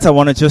I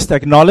want to just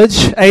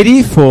acknowledge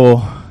Adi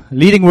for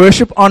leading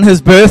worship on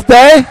his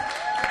birthday.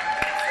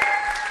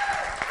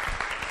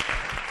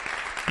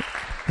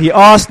 He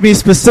asked me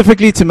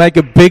specifically to make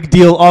a big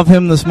deal of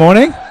him this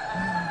morning.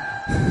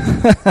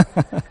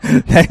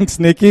 Thanks,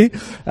 Nikki.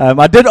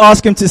 I did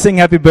ask him to sing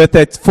happy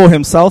birthday for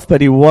himself,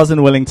 but he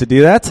wasn't willing to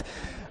do that.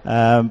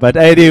 But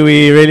Adi,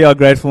 we really are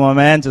grateful, my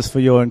man, just for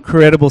your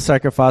incredible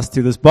sacrifice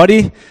to this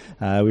body.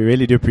 We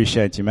really do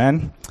appreciate you,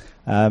 man.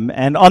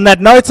 And on that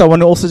note, I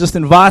want to also just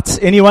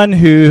invite anyone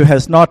who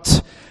has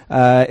not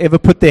ever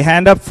put their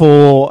hand up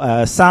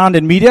for sound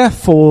and media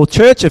for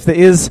church. If there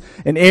is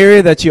an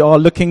area that you are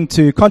looking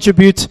to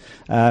contribute,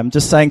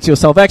 just saying to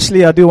yourself,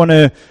 actually, I do want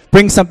to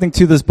bring something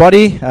to this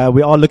body.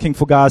 We are looking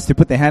for guys to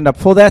put their hand up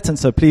for that. And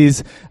so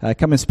please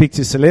come and speak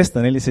to Celeste.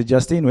 I nearly said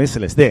Justine. Where's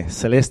Celeste? There.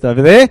 Celeste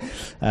over there.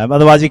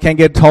 Otherwise, you can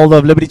get hold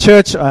of Liberty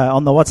Church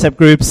on the WhatsApp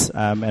groups,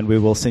 and we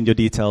will send your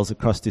details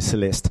across to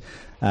Celeste.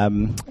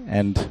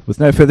 And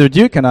with no further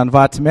ado, can I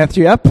invite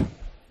Matthew up,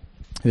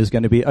 who's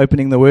going to be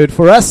opening the word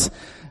for us.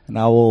 And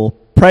I will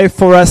pray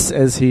for us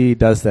as he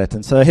does that.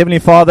 And so, Heavenly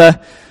Father,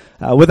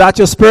 without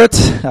your Spirit,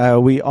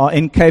 we are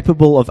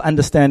incapable of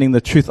understanding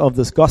the truth of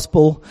this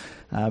gospel.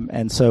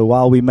 And so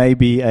while we may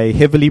be a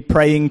heavily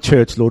praying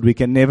church, Lord, we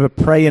can never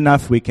pray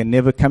enough. We can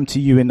never come to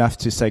you enough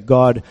to say,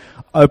 God,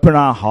 open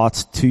our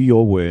hearts to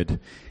your word.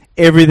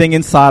 Everything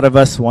inside of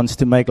us wants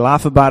to make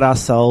life about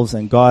ourselves.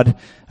 And God,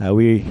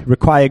 we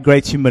require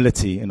great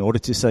humility in order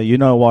to say, you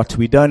know what,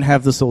 we don't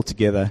have this all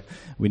together.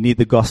 We need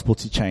the gospel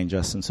to change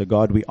us. And so,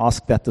 God, we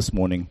ask that this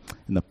morning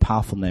in the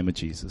powerful name of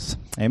Jesus.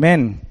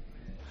 Amen.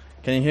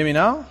 Can you hear me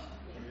now?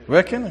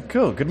 Working?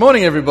 Cool. Good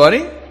morning,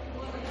 everybody.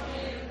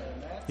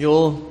 You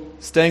all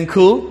staying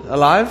cool,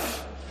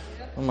 alive?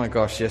 Oh my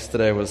gosh,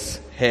 yesterday was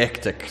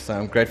hectic. So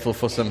I'm grateful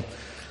for a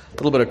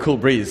little bit of cool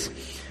breeze.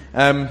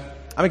 I'm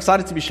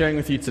excited to be sharing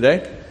with you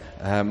today.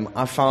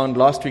 I found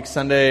last week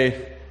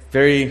Sunday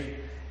very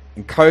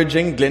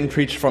encouraging. Glenn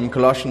preached from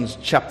Colossians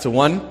chapter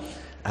 1.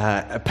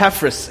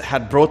 Epaphras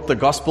had brought the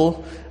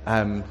gospel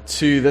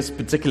to this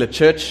particular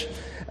church,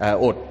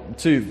 or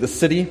to the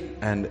city,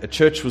 and a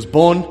church was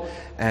born.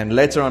 And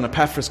later on,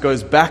 Epaphras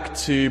goes back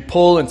to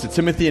Paul and to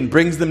Timothy and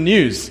brings them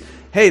news.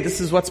 Hey, this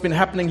is what's been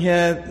happening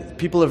here.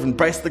 People have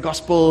embraced the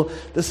gospel.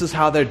 This is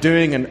how they're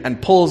doing.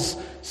 And Paul's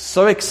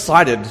so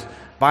excited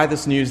by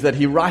this news that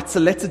he writes a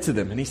letter to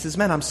them. And he says,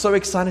 man, I'm so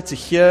excited to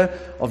hear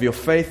of your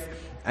faith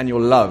and your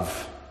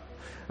love.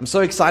 I'm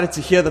so excited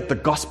to hear that the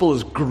gospel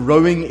is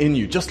growing in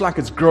you, just like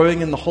it's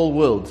growing in the whole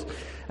world.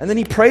 And then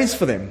he prays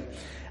for them.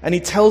 And he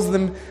tells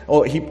them,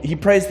 or he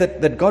prays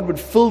that God would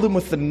fill them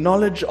with the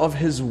knowledge of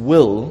his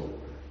will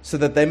so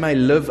that they may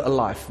live a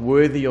life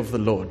worthy of the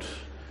Lord.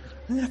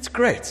 And that's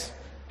great.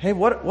 Hey,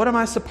 what am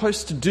I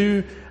supposed to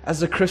do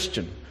as a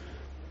Christian?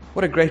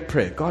 What a great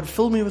prayer. God,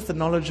 fill me with the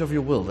knowledge of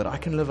your will that I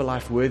can live a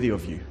life worthy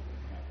of you.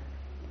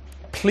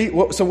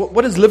 So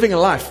what does living a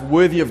life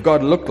worthy of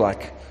God look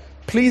like?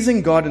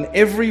 Pleasing God in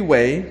every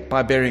way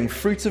by bearing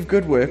fruit of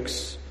good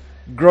works,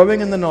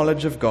 growing in the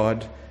knowledge of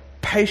God,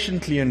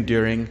 patiently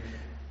enduring,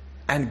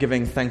 and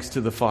giving thanks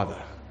to the Father.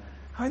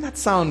 I mean, that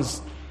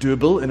sounds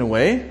doable in a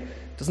way.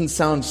 It doesn't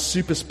sound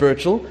super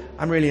spiritual.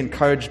 I'm really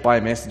encouraged by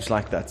a message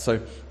like that.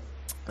 So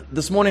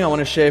this morning I want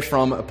to share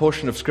from a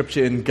portion of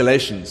Scripture in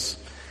Galatians.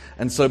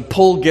 And so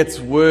Paul gets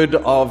word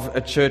of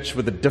a church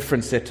with a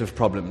different set of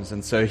problems.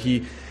 And so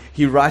he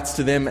writes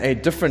to them a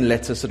different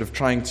letter, sort of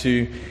trying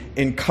to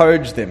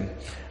encourage them.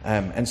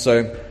 And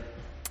so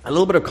a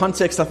little bit of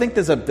context. I think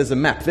there's a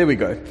map. There we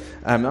go.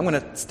 I'm going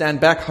to stand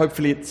back.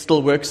 Hopefully it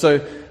still works.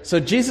 So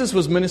Jesus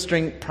was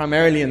ministering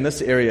primarily in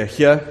this area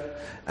here.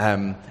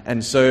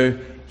 And so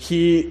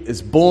he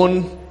is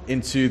born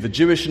into the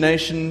Jewish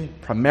nation,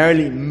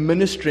 primarily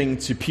ministering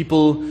to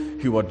people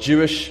who are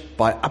Jewish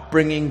by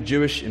upbringing,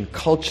 Jewish in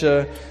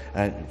culture,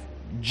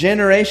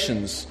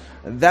 generations.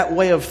 That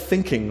way of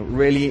thinking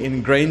really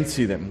ingrained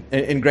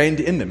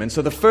in them. And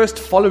so the first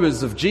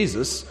followers of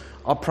Jesus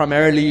are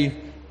primarily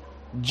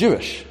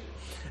Jewish.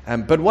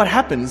 But what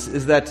happens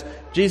is that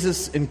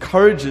Jesus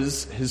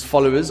encourages his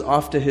followers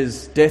after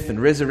his death and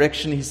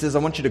resurrection. He says, I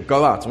want you to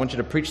go out. I want you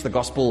to preach the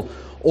gospel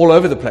all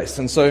over the place.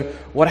 And so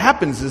what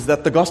happens is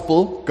that the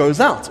gospel goes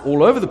out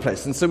all over the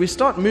place. And so we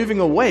start moving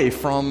away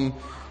from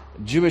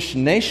Jewish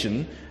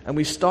nation and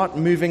we start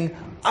moving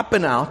up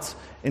and out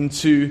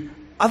into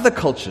other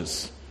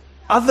cultures,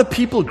 other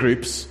people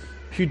groups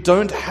who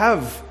don't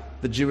have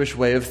the Jewish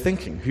way of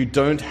thinking, who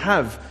don't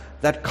have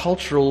that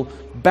cultural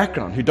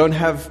background, who don't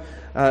have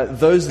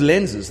those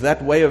lenses,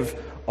 that way of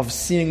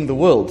seeing the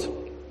world.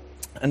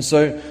 And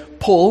so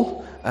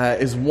Paul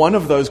is one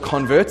of those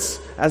converts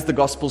as the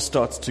gospel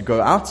starts to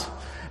go out.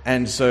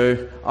 And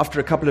so after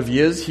a couple of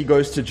years, he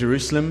goes to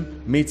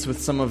Jerusalem, meets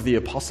with some of the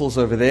apostles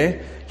over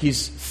there.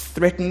 He's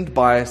threatened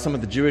by some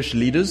of the Jewish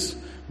leaders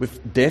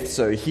with death,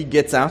 so he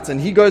gets out and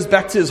he goes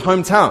back to his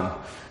hometown.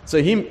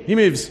 So he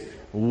moves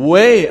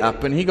way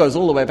up and he goes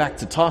all the way back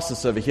to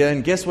Tarsus over here.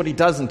 And guess what he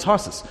does in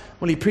Tarsus?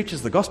 Well, he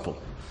preaches the gospel.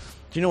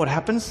 Do you know what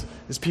happens?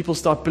 Is people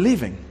start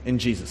believing in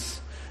Jesus.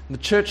 And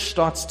the church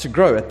starts to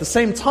grow. At the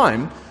same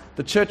time,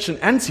 the church in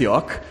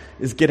Antioch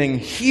is getting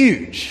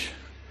huge.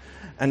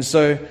 And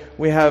so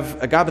we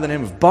have a guy by the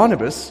name of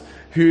Barnabas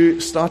who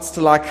starts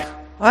to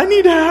I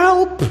need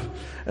help.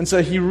 And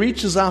so he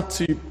reaches out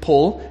to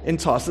Paul in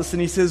Tarsus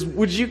and he says,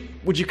 would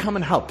you come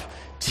and help?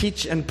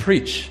 Teach and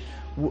preach.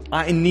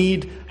 I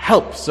need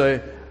help.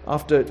 So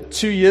after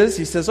 2 years,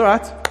 he says, all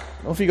right,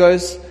 off he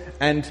goes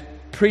and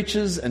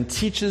preaches and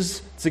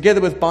teaches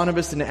together with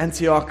Barnabas in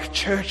Antioch.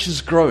 Church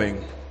is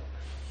growing.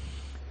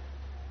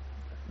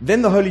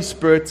 Then the Holy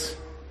Spirit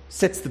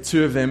sets the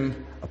two of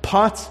them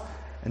apart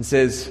and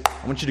says,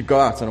 I want you to go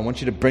out and I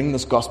want you to bring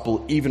this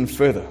gospel even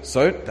further.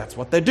 So that's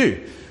what they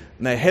do.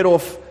 And they head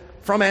off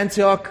from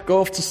Antioch,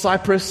 go off to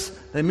Cyprus.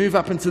 They move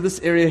up into this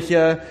area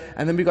here.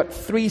 And then we've got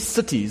 3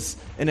 cities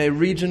in a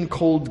region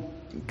called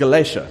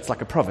Galatia. It's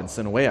like a province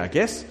in a way, I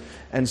guess.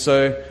 And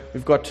so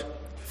we've got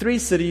 3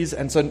 cities.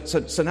 And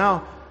so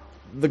now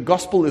the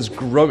gospel is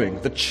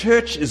growing. The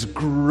church is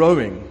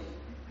growing.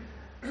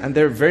 And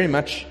they're very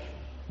much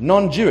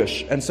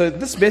non-Jewish. And so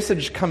this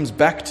message comes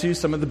back to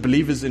some of the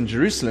believers in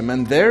Jerusalem,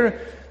 and they're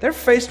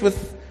faced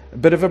with a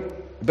bit of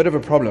a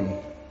problem,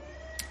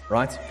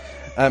 right?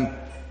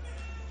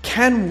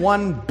 Can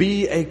one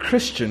be a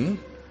Christian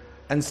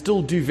and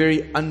still do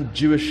very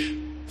un-Jewish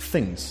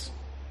things?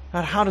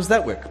 How does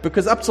that work?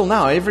 Because up till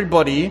now,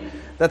 everybody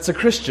that's a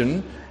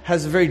Christian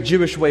has a very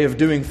Jewish way of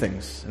doing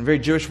things, a very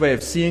Jewish way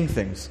of seeing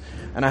things.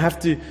 And I have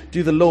to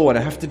do the law, and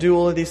I have to do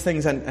all of these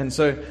things. And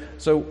so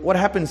what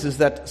happens is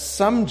that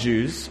some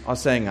Jews are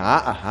saying,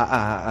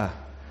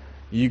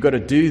 you got to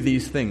do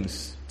these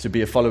things to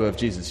be a follower of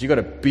Jesus. You got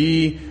to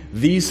be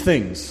these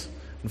things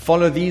and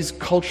follow these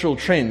cultural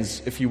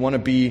trends if you want to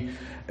be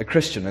a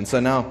Christian. And so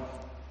now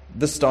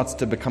this starts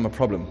to become a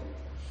problem.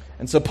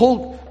 And so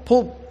Paul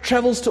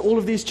travels to all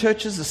of these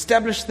churches,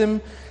 establishes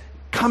them,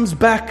 comes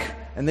back,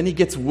 and then he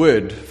gets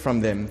word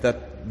from them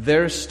that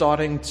they're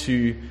starting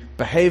to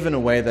behave in a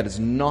way that is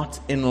not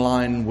in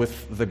line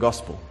with the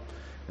gospel.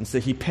 And so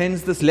he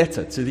pens this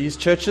letter to these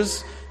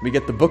churches. We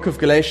get the book of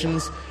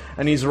Galatians,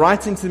 and he's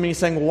writing to me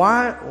saying,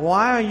 why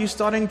are you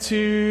starting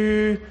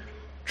to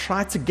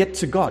try to get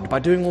to God by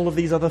doing all of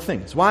these other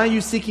things? Why are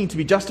you seeking to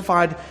be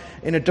justified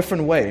in a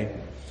different way?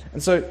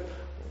 And so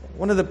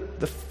one of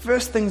the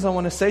first things I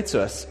want to say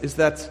to us is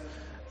that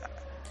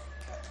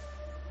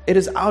it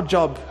is our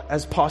job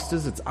as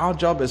pastors, it's our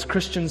job as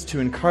Christians to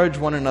encourage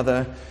one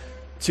another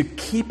to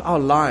keep our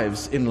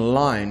lives in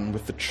line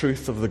with the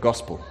truth of the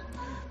gospel.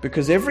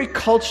 Because every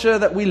culture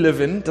that we live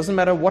in, doesn't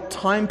matter what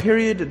time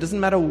period, it doesn't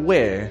matter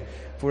where.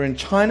 If we're in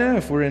China,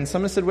 if we're in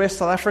Somerset West,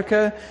 South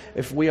Africa,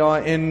 if we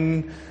are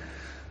in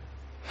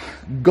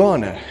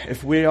Ghana,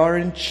 if we are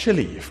in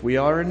Chile, if we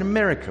are in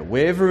America,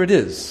 wherever it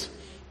is,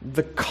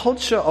 the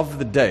culture of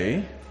the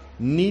day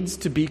needs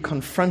to be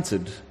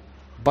confronted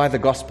by the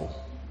gospel.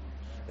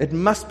 It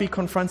must be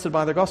confronted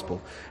by the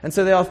gospel. And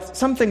so there are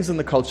some things in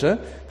the culture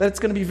that it's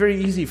going to be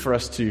very easy for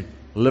us to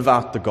live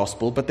out the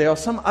gospel, but there are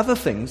some other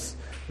things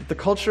that the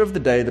culture of the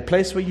day, the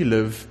place where you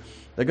live,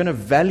 they're going to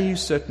value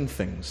certain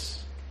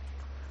things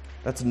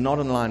that's not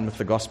in line with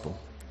the gospel.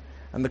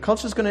 And the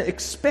culture is going to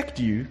expect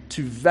you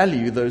to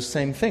value those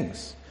same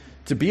things.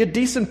 To be a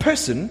decent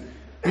person,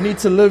 you need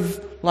to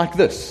live like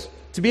this.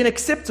 To be an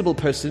acceptable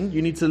person,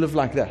 you need to live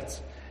like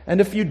that. And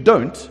if you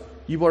don't,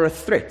 you are a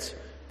threat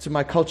to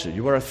my culture.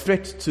 You are a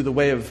threat to the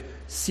way of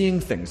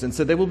seeing things. And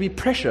so there will be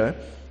pressure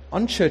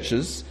on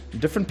churches in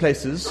different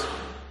places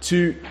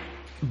to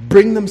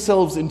bring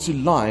themselves into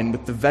line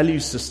with the value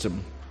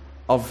system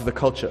of the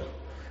culture.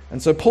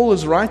 And so Paul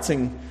is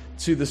writing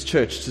to this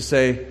church to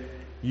say,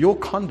 your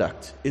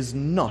conduct is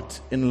not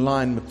in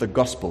line with the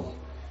gospel.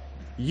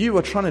 You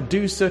are trying to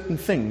do certain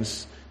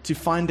things to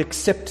find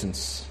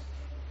acceptance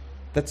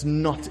that's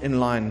not in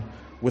line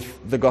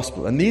with the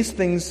gospel. And these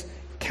things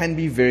can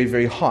be very,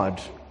 very hard.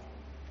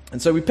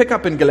 And so we pick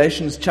up in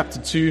Galatians chapter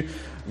 2,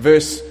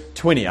 verse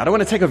 20. I don't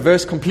want to take a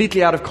verse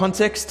completely out of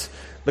context.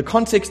 The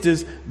context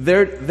is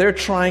they're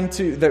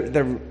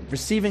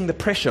receiving the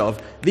pressure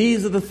of,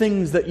 these are the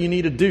things that you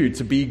need to do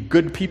to be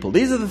good people.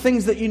 These are the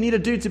things that you need to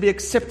do to be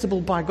acceptable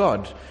by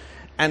God.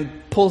 And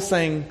Paul's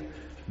saying,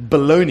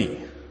 baloney.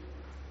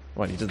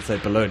 Well, he didn't say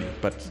baloney,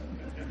 but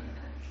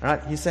all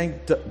right, he's saying,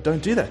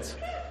 don't do that.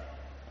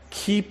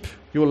 Keep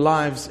your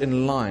lives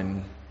in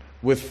line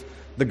with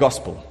the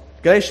gospel.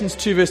 Galatians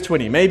 2 verse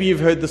 20. Maybe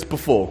you've heard this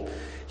before.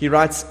 He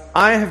writes,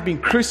 I have been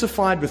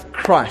crucified with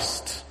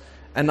Christ,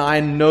 and I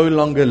no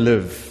longer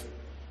live,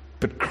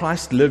 but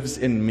Christ lives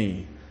in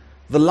me.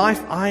 The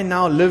life I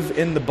now live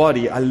in the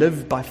body, I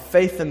live by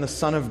faith in the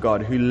Son of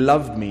God who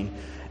loved me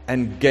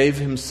and gave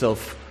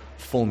himself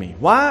for me.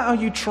 Why are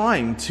you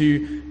trying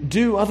to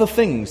do other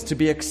things to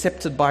be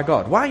accepted by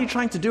God? Why are you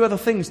trying to do other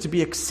things to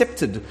be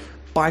accepted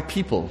by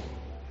people?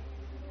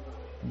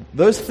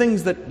 Those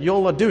things that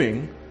y'all are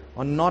doing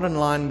are not in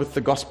line with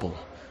the gospel.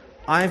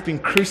 I have been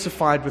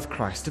crucified with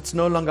Christ. It's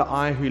no longer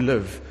I who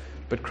live,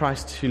 but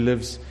Christ who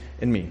lives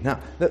in me. Now,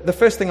 the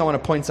first thing I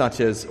want to point out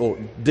here is, or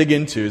dig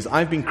into, is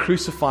I've been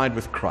crucified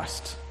with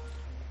Christ.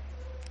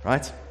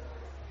 Right?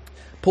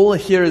 Paul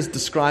here is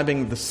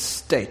describing the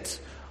state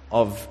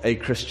of a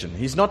Christian.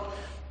 He's not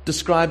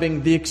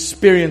describing the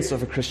experience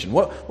of a Christian.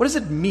 What does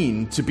it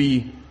mean to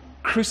be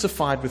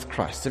crucified with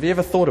Christ? Have you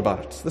ever thought about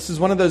it? This is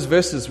one of those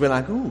verses where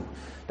like, ooh,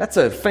 that's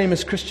a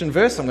famous Christian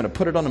verse. I'm going to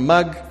put it on a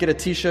mug, get a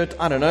t-shirt,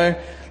 I don't know,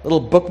 little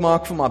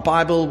bookmark for my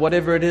Bible,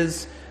 whatever it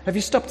is. Have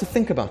you stopped to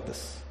think about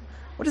this?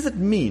 What does it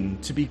mean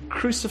to be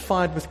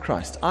crucified with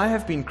Christ? I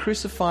have been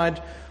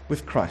crucified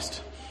with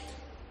Christ.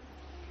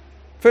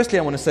 Firstly,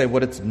 I want to say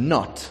what it's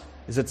not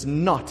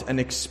an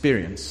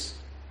experience.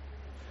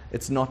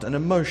 It's not an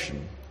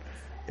emotion.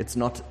 It's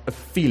not a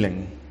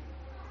feeling.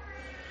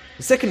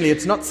 Secondly,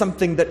 it's not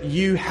something that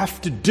you have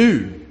to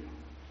do.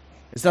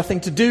 There's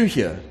nothing to do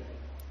here.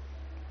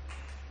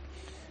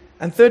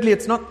 And thirdly,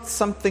 it's not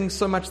something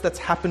so much that's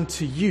happened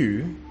to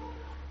you,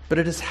 but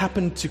it has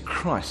happened to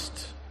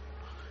Christ.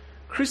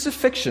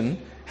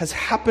 Crucifixion has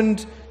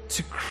happened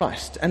to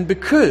Christ. And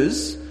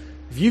because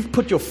if you've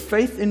put your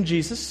faith in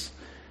Jesus,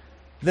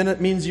 then it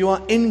means you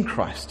are in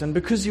Christ. And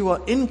because you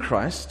are in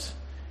Christ,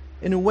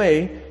 in a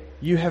way,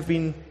 you have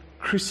been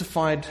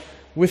crucified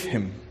with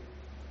Him.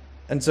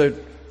 And so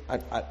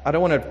I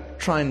don't want to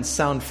try and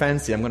sound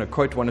fancy. I'm going to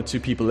quote one or two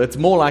people. It's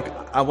more like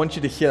I want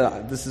you to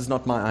hear this is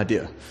not my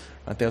idea.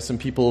 Right? There are some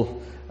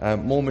people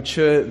more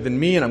mature than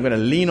me, and I'm going to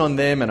lean on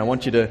them, and I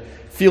want you to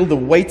feel the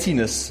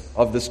weightiness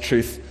of this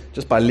truth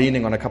just by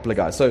leaning on a couple of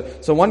guys.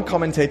 So one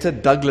commentator,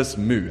 Douglas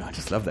Moo, I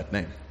just love that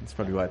name. That's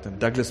probably right.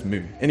 Douglas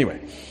Moo.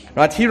 Anyway,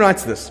 right, he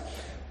writes this.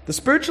 The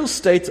spiritual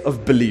state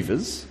of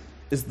believers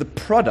is the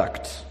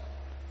product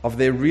of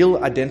their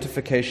real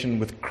identification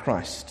with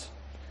Christ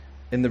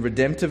in the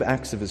redemptive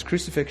acts of His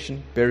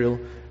crucifixion, burial,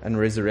 and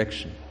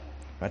resurrection.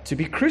 Right? To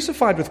be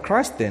crucified with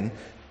Christ, then,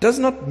 does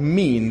not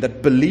mean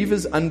that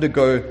believers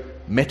undergo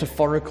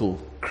metaphorical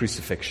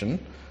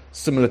crucifixion,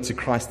 similar to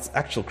Christ's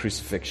actual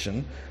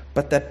crucifixion,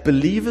 but that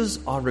believers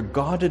are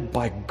regarded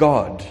by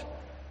God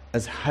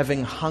as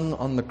having hung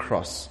on the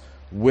cross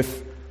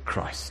with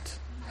Christ.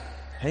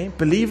 Hey?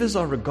 Believers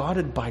are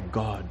regarded by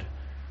God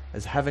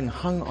as having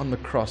hung on the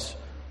cross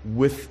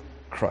with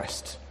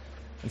Christ.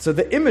 And so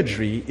the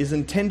imagery is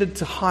intended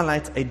to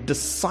highlight a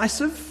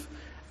decisive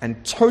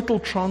and total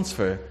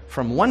transfer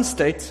from one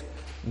state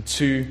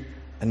to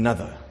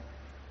another.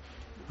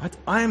 Right?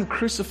 I am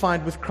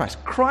crucified with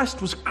Christ.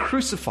 Christ was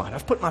crucified.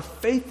 I've put my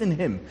faith in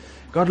Him.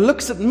 God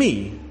looks at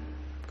me,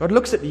 God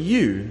looks at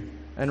you,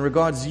 and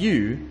regards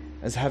you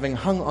as having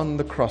hung on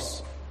the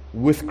cross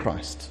with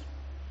Christ.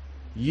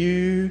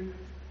 You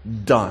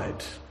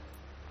died.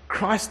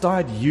 Christ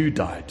died, you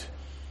died.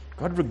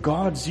 God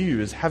regards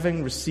you as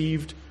having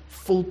received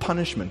full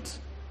punishment.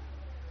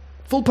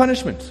 Full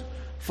punishment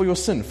for your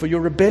sin, for your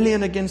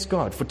rebellion against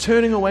God, for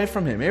turning away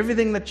from Him.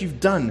 Everything that you've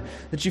done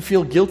that you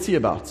feel guilty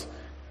about,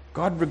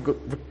 God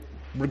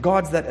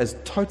regards that as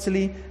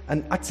totally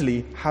and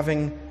utterly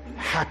having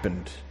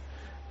happened.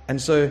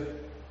 And so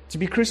to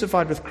be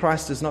crucified with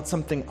Christ is not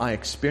something I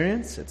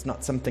experience. It's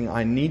not something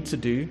I need to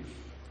do.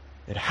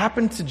 It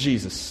happened to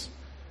Jesus.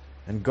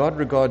 And God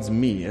regards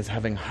me as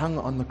having hung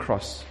on the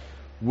cross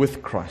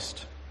with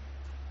Christ.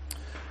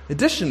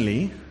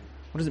 Additionally,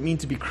 what does it mean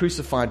to be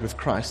crucified with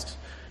Christ?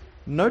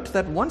 Note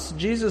that once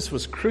Jesus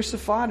was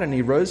crucified and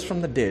He rose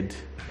from the dead,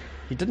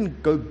 He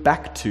didn't go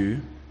back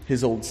to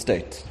His old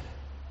state.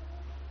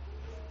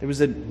 There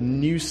was a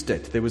new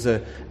state. There was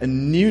a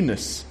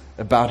newness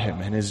about Him,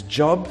 and His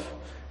job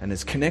and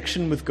His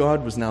connection with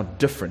God was now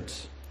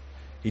different.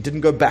 He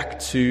didn't go back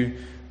to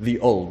the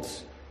old.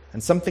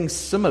 And something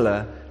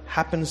similar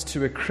happens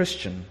to a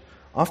Christian.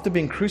 After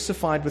being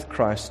crucified with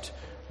Christ,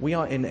 we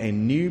are in a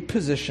new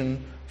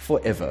position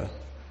forever.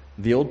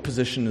 The old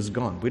position is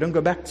gone. We don't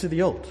go back to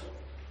the old.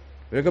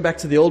 We don't go back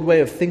to the old way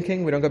of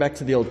thinking. We don't go back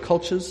to the old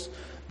cultures,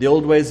 the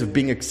old ways of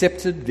being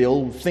accepted, the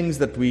old things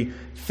that we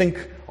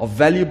think are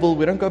valuable.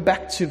 We don't go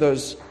back to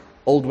those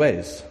old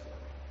ways.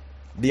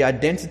 The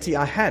identity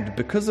I had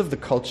because of the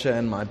culture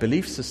and my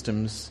belief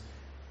systems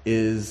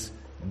is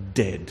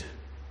dead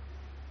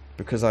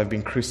because I've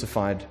been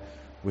crucified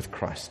with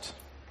Christ.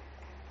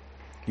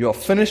 You are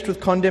finished with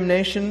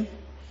condemnation.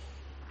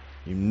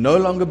 You no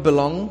longer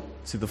belong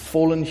to the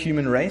fallen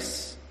human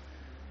race.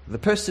 The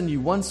person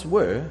you once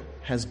were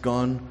has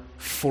gone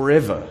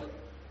forever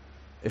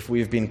if we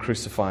have been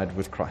crucified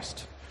with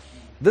Christ.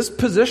 This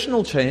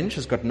positional change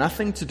has got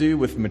nothing to do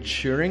with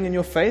maturing in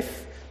your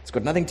faith. It's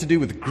got nothing to do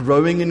with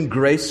growing in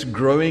grace,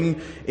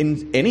 growing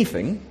in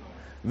anything.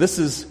 This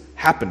has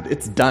happened.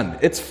 It's done.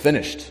 It's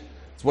finished.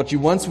 It's what you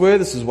once were.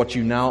 This is what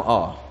you now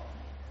are.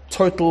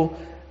 Total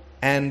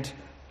and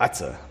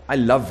utter. I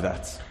love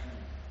that.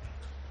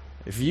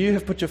 If you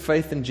have put your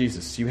faith in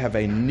Jesus, you have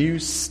a new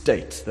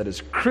state that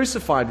is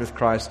crucified with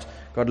Christ.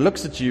 God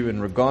looks at you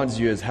and regards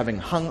you as having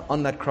hung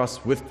on that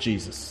cross with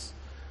Jesus.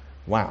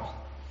 Wow.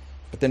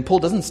 But then Paul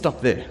doesn't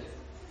stop there.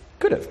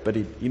 Could have, but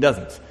he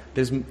doesn't.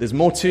 There's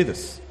more to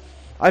this.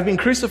 I've been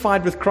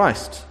crucified with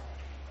Christ,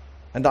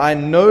 and I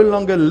no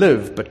longer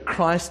live, but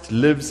Christ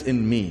lives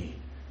in me.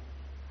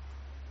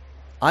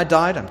 I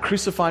died, I'm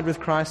crucified with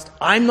Christ.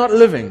 I'm not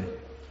living.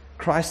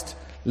 Christ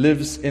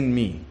lives in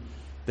me.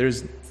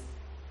 There's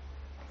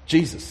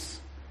Jesus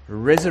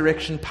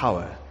resurrection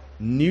power,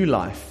 new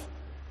life,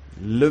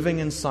 living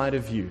inside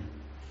of you.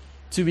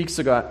 2 weeks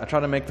ago, I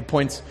tried to make the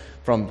point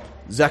from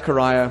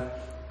Zechariah,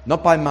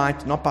 not by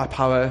might, not by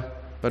power,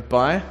 but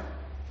by,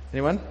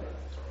 anyone?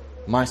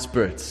 My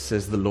Spirit,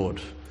 says the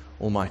Lord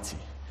Almighty.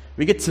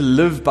 We get to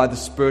live by the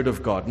Spirit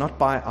of God, not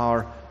by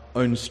our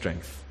own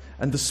strength.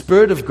 And the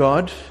Spirit of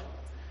God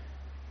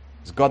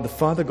is God the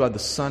Father, God the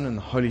Son, and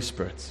the Holy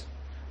Spirit.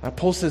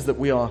 Paul says that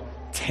we are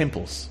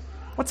temples.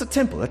 What's a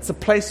temple? It's a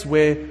place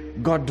where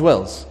God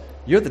dwells.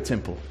 You're the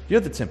temple.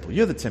 You're the temple.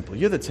 You're the temple.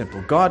 You're the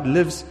temple. God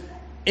lives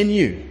in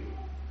you.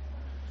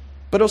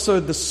 But also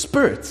the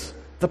Spirit,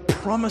 the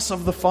promise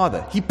of the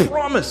Father. He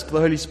promised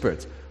the Holy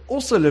Spirit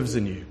also lives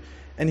in you.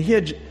 And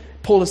here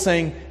Paul is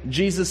saying,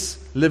 Jesus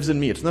lives in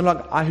me. It's not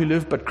like I who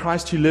live, but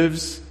Christ who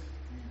lives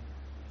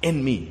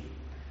in me.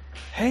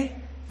 Hey,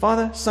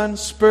 Father, Son,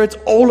 Spirit,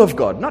 all of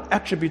God, not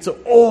attributes,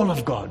 all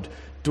of God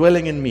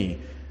dwelling in me.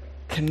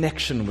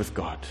 Connection with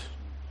God.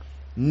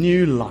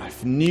 New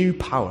life, new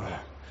power,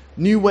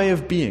 new way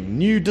of being,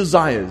 new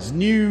desires,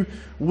 new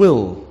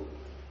will.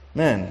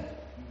 Man,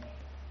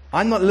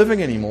 I'm not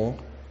living anymore,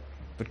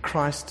 but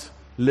Christ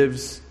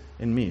lives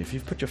in me. If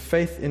you've put your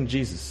faith in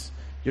Jesus,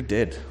 you're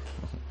dead.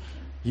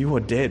 You are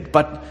dead.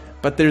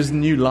 But there's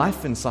new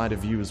life inside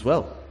of you as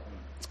well.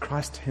 It's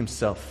Christ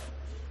Himself,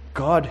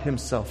 God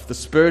Himself, the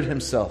Spirit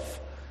Himself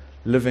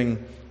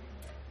living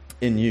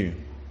in you.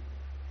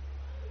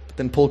 But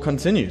then Paul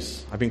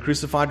continues, I've been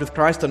crucified with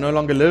Christ, I no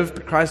longer live,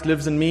 but Christ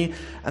lives in me,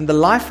 and the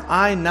life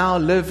I now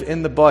live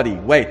in the body.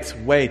 Wait.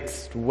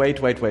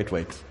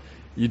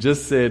 You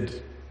just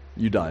said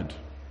you died,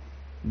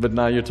 but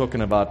now you're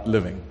talking about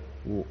living.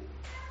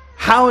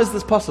 How is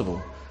this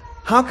possible?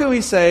 How can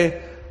we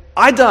say,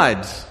 I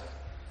died,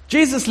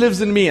 Jesus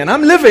lives in me, and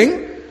I'm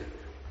living?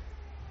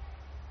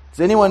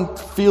 Does anyone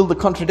feel the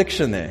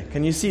contradiction there?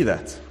 Can you see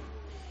that?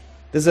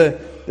 There's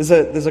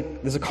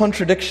a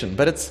contradiction,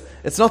 but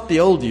it's not the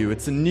old you,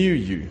 it's a new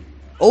you.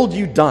 Old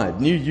you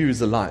died, new you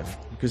is alive,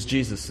 because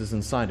Jesus is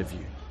inside of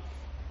you.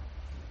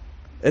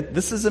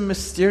 This is a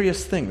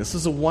mysterious thing. This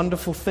is a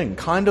wonderful thing,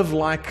 kind of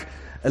like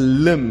a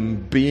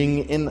limb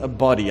being in a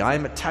body. I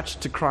am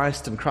attached to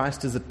Christ, and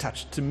Christ is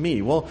attached to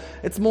me. Well,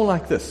 it's more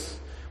like this.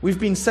 We've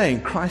been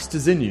saying Christ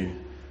is in you,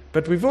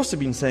 but we've also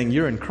been saying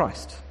you're in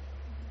Christ.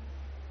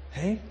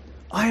 Hey,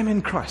 I am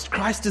in Christ.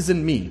 Christ is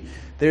in me.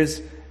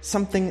 There's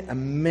something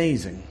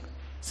amazing,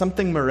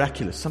 something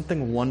miraculous,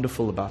 something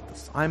wonderful about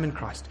this. I'm in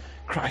Christ.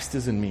 Christ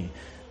is in me.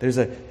 There's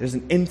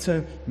an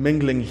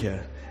intermingling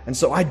here. And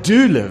so I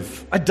do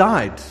live. I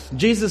died.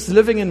 Jesus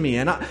living in me.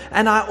 And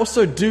I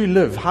also do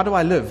live. How do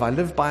I live? I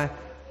live by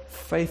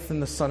faith in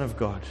the Son of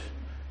God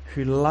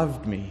who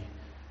loved me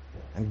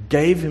and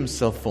gave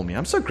Himself for me.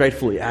 I'm so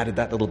grateful He added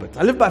that little bit.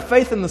 I live by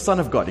faith in the Son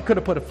of God. He could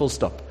have put a full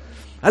stop.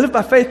 I live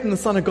by faith in the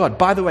Son of God.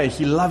 By the way,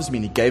 He loves me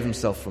and He gave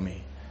Himself for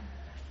me.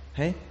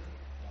 Hey?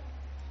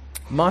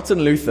 Martin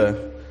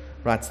Luther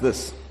writes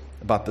this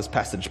about this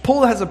passage.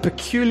 Paul has a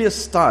peculiar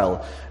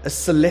style, a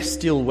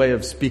celestial way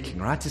of speaking,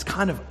 right? He's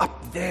kind of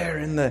up there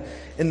in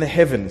the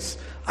heavens.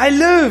 I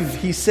live,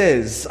 he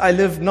says, I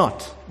live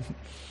not.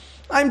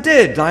 I'm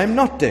dead, I am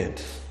not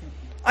dead.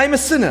 I'm a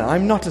sinner,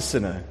 I'm not a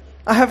sinner.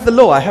 I have the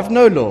law, I have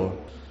no law.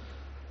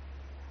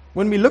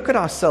 When we look at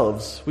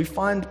ourselves, we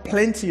find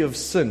plenty of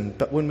sin,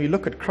 but when we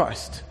look at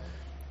Christ,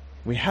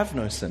 we have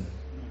no sin.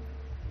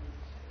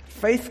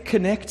 Faith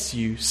connects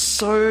you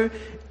so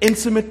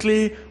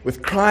intimately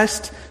with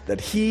Christ that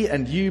He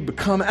and you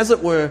become, as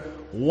it were,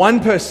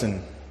 one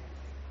person.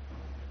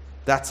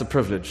 That's a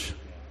privilege.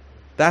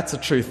 That's a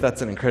truth.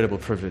 That's an incredible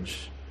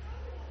privilege.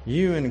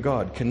 You and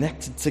God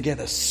connected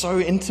together so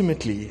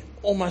intimately,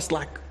 almost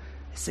like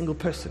a single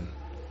person.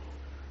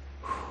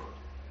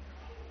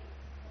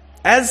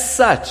 As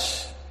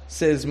such,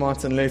 says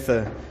Martin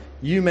Luther,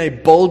 you may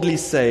boldly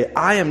say,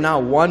 I am now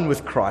one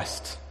with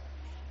Christ.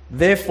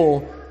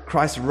 Therefore,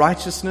 Christ's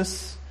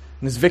righteousness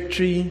and His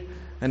victory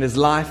and His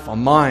life are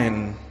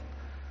mine.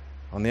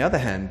 On the other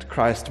hand,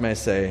 Christ may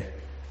say,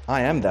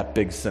 I am that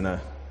big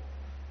sinner.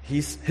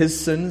 His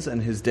sins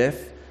and His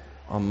death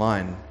are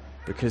mine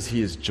because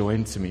He is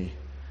joined to me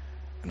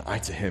and I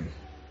to Him.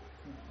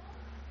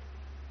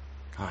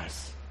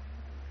 Guys,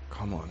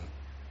 come on.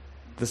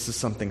 This is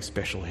something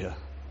special here.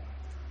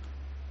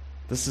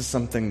 This is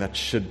something that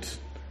should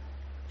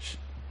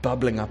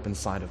bubbling up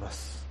inside of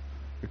us.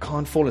 We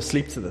can't fall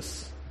asleep to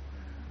this.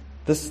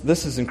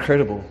 This is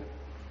incredible.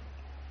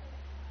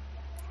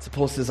 So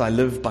Paul says, I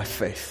live by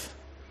faith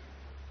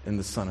in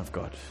the Son of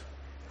God.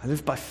 I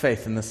live by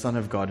faith in the Son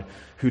of God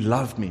who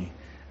loved me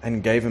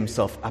and gave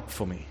Himself up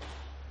for me.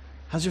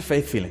 How's your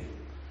faith feeling?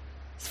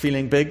 It's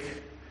feeling big?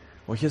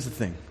 Well, here's the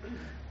thing.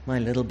 My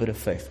little bit of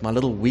faith, my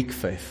little weak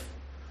faith,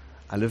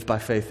 I live by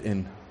faith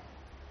in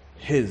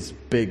His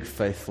big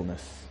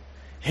faithfulness,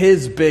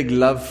 His big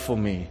love for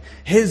me,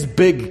 His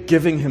big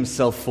giving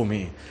Himself for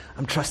me.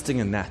 I'm trusting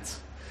in that.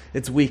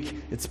 It's weak,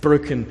 it's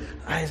broken,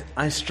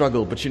 I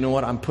struggle, but you know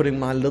what? I'm putting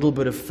my little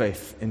bit of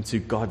faith into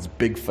God's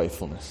big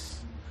faithfulness,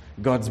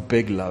 God's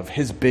big love,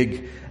 His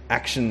big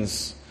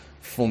actions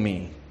for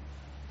me.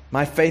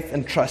 My faith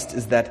and trust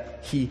is that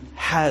He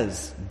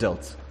has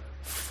dealt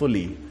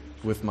fully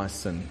with my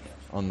sin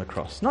on the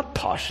cross. Not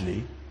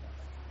partially.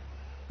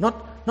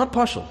 Not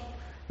partial.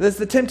 There's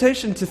the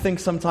temptation to think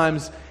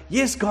sometimes,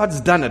 yes,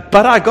 God's done it,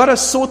 but I got to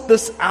sort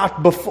this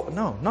out before.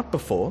 No, not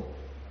before.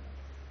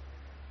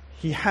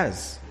 He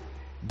has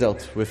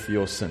dealt with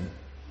your sin.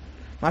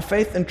 My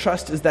faith and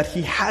trust is that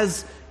He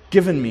has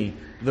given me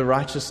the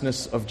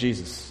righteousness of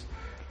Jesus.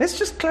 Let's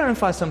just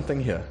clarify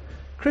something here.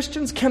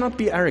 Christians cannot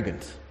be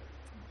arrogant.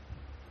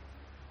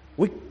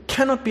 We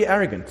cannot be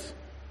arrogant.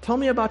 Tell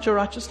me about your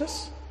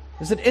righteousness.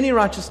 Is it any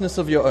righteousness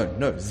of your own?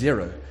 No,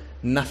 zero.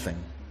 Nothing.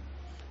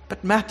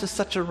 But Matt is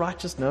such a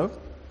righteous. No.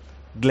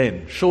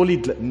 Glenn. Surely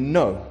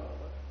no.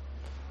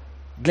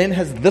 Glenn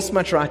has this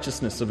much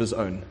righteousness of his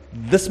own.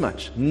 This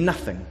much.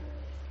 Nothing.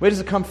 Where does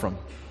it come from?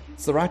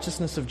 It's the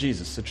righteousness of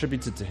Jesus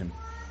attributed to Him.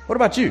 What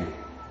about you?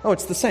 Oh,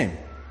 it's the same.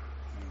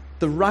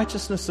 The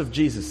righteousness of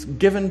Jesus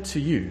given to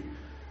you.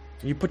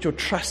 You put your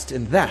trust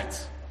in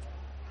that.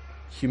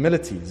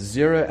 Humility,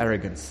 zero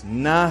arrogance,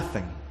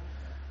 nothing.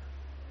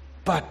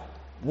 But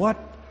what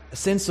a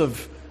sense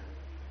of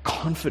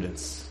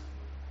confidence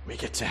we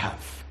get to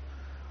have.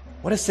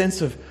 What a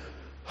sense of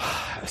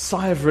a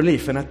sigh of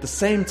relief, and at the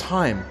same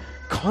time,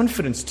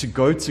 confidence to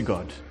go to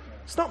God.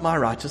 It's not my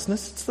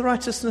righteousness, it's the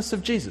righteousness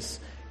of Jesus,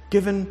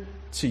 given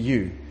to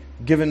you,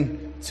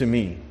 given to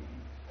me.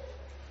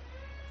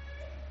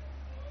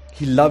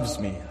 He loves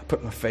me. I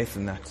put my faith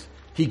in that.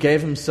 He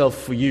gave Himself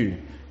for you.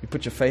 You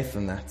put your faith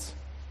in that.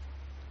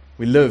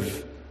 We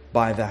live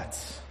by that.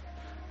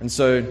 And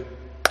so,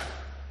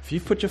 if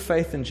you've put your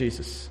faith in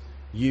Jesus,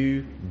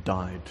 you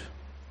died.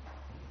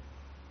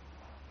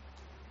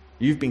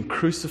 You've been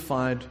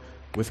crucified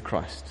with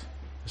Christ.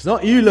 It's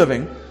not you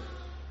living,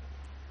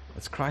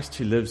 it's Christ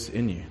who lives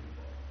in you.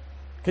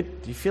 Do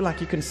you feel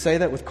like you can say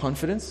that with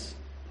confidence?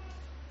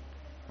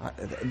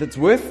 It's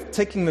worth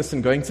taking this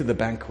and going to the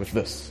bank with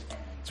this.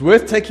 It's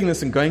worth taking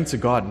this and going to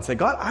God and say,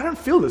 God, I don't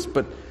feel this,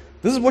 but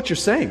this is what you're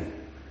saying.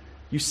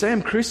 You say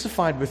I'm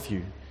crucified with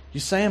you. You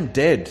say I'm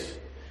dead.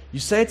 You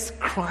say it's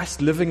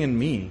Christ living in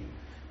me.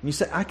 And you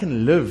say I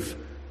can live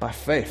by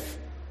faith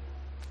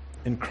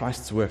in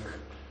Christ's work.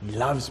 He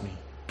loves me,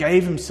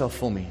 gave Himself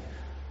for me.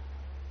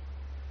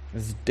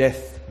 His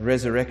death,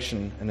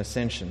 resurrection, and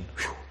ascension.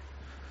 Whew.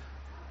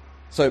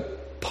 So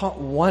part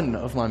one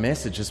of my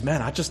message is,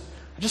 man, I just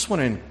want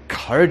to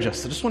encourage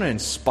us. I just want to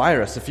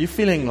inspire us. If you're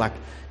feeling like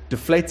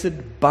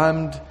deflated,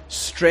 bummed,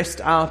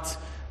 stressed out,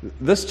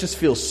 this just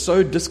feels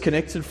so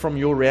disconnected from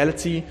your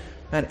reality,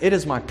 man, it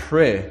is my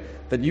prayer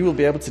that you will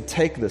be able to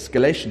take this.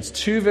 Galatians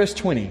 2 verse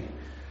 20.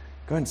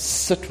 Go and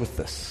sit with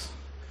this.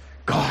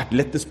 God,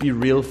 let this be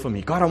real for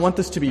me. God, I want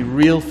this to be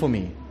real for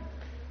me.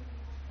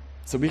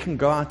 So we can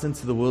go out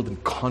into the world in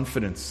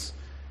confidence,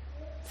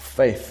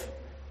 faith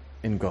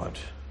in God,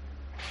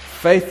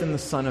 faith in the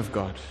Son of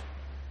God.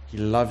 He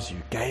loves you,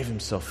 gave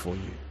Himself for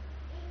you.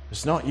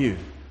 It's not you.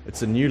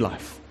 It's a new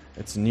life.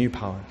 It's a new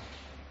power.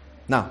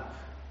 Now,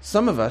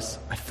 some of us,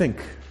 I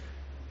think,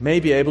 may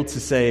be able to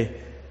say,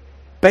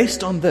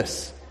 based on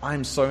this,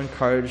 I'm so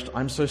encouraged,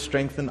 I'm so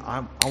strengthened,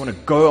 I want to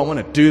go, I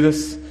want to do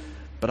this.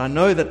 But I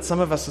know that some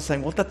of us are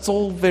saying, well, that's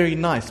all very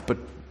nice, but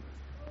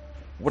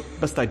what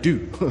must I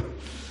do?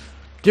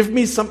 Give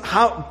me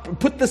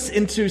put this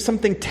into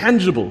something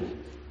tangible.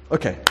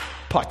 Okay,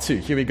 part 2,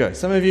 here we go.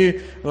 Some of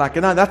you are like,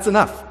 no, that's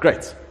enough.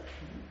 Great.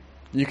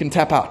 You can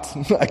tap out.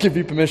 I give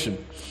you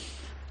permission.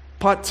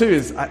 Part 2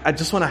 is, I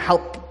just want to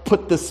help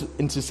put this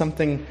into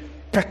something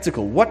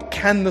practical. What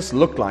can this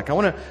look like? I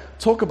want to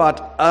talk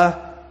about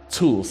a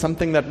tool,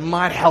 something that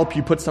might help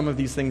you put some of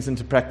these things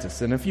into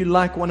practice. And if you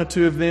like one or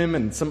two of them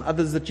and some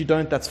others that you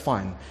don't, that's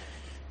fine.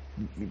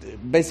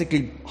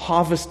 Basically,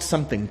 harvest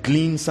something,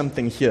 glean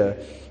something here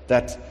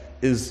that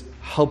is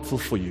helpful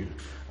for you.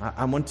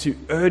 I want to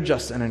urge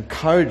us and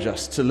encourage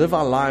us to live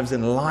our lives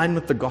in line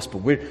with the gospel.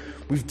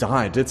 We've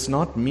died. It's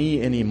not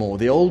me anymore.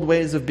 The old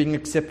ways of being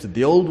accepted,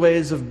 the old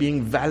ways of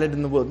being valid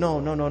in the world.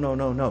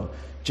 No.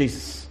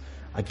 Jesus,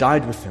 I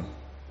died with Him.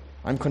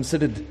 I'm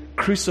considered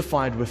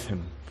crucified with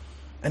Him.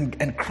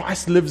 And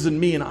Christ lives in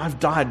me, and I've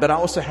died, but I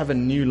also have a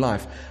new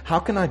life. How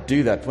can I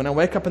do that? When I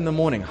wake up in the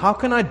morning, how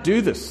can I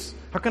do this?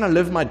 How can I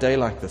live my day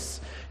like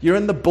this? You're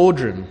in the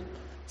boardroom.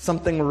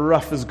 Something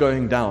rough is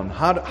going down.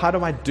 How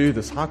do I do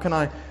this? How can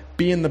I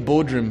be in the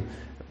boardroom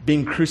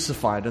being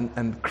crucified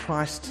and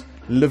Christ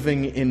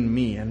living in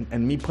me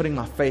and me putting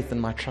my faith and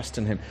my trust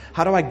in Him?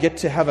 How do I get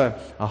to have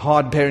a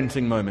hard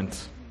parenting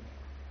moment?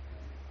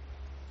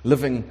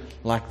 Living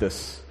like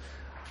this.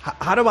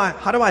 How do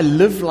I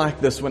live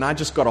like this when I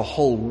just got a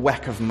whole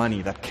whack of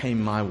money that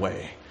came my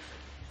way?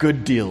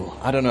 Good deal.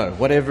 I don't know.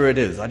 Whatever it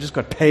is. I just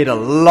got paid a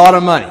lot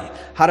of money.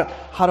 How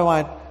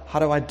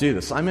do I do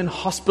this? I'm in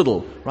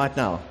hospital right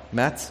now.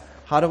 Matt,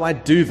 how do I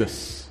do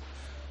this?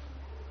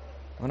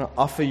 I want to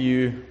offer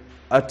you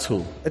a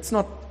tool. It's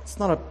not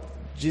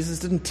Jesus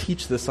didn't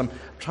teach this. I'm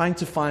trying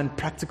to find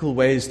practical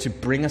ways to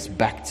bring us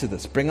back to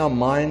this. Bring our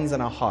minds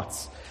and our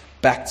hearts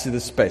back to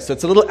this space. So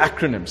it's a little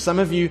acronym. Some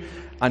of you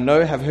I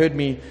know have heard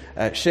me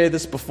share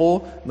this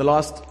before. In the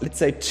last, let's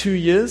say, 2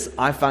 years,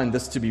 I found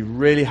this to be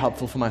really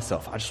helpful for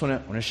myself. I just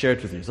want to share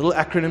it with you. It's a little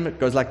acronym. It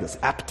goes like this: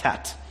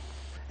 APTAT.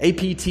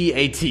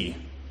 APTAT.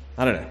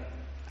 I don't know.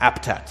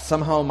 APTAT.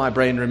 Somehow my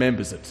brain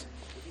remembers it.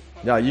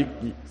 Yeah,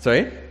 you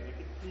sorry?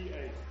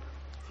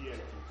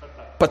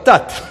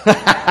 Patat.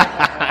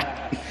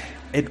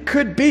 It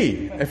could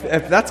be.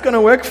 If that's going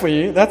to work for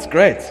you, that's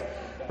great.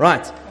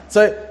 Right.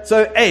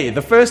 So A,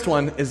 the first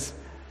one is,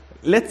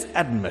 let's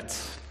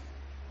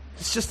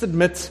just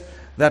admit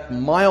that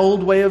my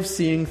old way of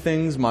seeing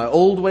things, my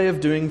old way of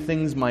doing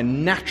things, my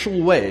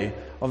natural way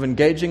of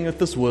engaging with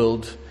this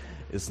world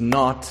is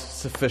not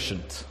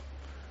sufficient.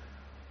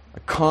 I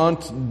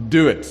can't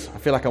do it. I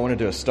feel like I want to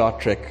do a Star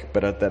Trek,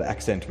 but at that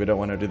accent, we don't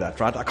want to do that,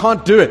 right? I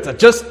can't do it. I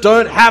just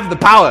don't have the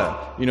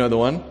power. You know the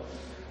one?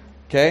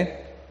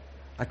 Okay?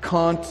 I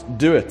can't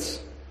do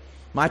it.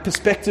 My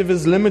perspective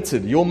is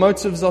limited. Your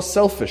motives are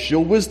selfish.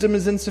 Your wisdom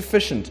is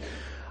insufficient.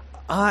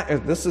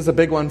 This is a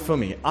big one for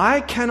me.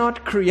 I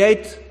cannot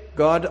create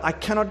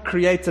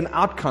an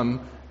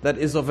outcome that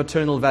is of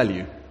eternal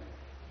value.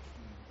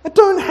 I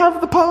don't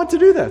have the power to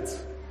do that.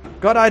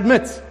 God, I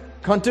admit,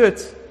 can't do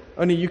it.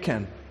 Only you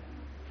can.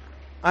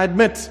 I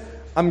admit,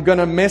 I'm going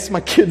to mess my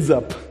kids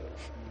up.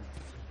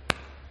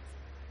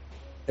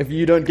 If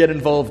you don't get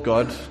involved,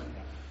 God,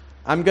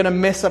 I'm going to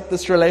mess up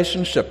this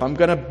relationship. I'm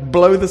going to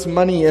blow this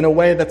money in a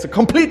way that's a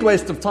complete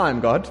waste of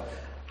time, God.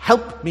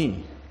 Help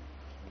me.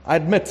 I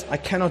admit, I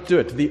cannot do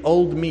it. The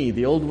old me,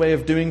 the old way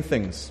of doing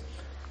things.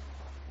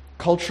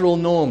 Cultural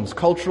norms,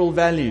 cultural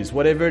values,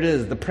 whatever it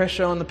is, the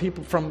pressure on the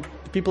people from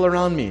the people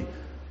around me.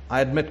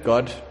 I admit,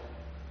 God,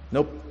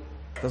 nope,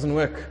 doesn't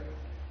work.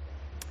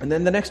 And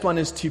then the next one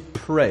is to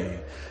pray.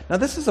 Now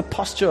this is a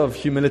posture of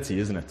humility,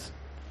 isn't it?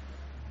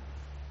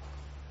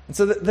 And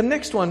so the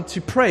next one,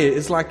 to pray,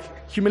 is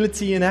like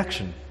humility in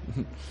action.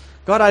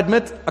 God, I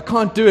admit, I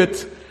can't do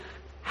it.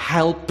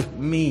 Help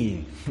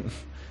me.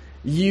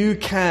 You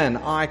can,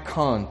 I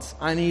can't.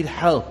 I need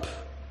help.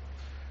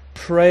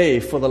 Pray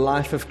for the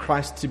life of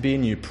Christ to be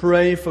in you.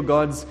 Pray for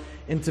God's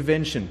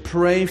intervention.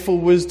 Pray for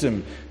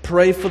wisdom.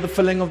 Pray for the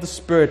filling of the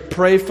Spirit.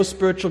 Pray for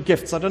spiritual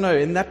gifts. I don't know,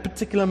 in that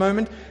particular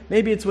moment,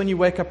 maybe it's when you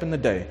wake up in the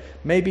day.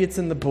 Maybe it's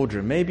in the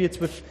boardroom. Maybe it's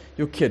with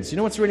your kids. You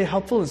know what's really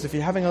helpful is if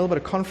you're having a little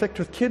bit of conflict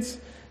with kids,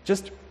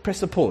 just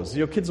press a pause.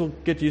 Your kids will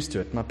get used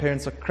to it. My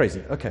parents are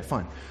crazy. Okay,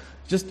 fine.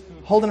 Just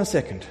hold on a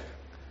second.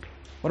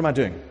 What am I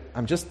doing?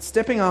 I'm just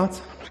stepping out.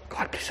 I'm like,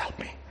 God, please help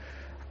me.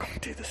 I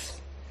can't do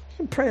this. You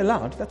can pray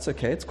aloud. That's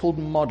okay. It's called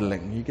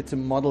modeling. You get to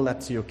model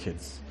that to your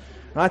kids.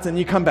 Right? And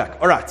you come back.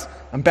 All right,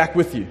 I'm back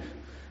with you.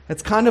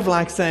 It's kind of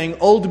like saying,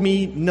 old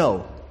me,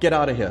 no. Get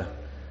out of here.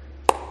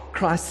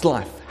 Christ's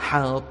life,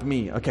 help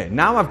me. Okay,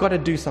 now I've got to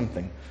do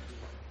something.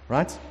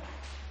 Right?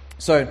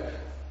 So,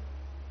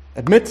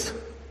 admit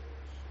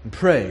and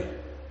pray.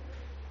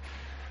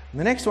 And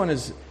the next one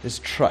is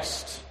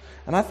trust.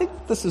 And I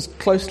think this is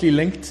closely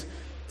linked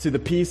to the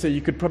P, so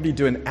you could probably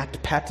do an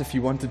at-pat if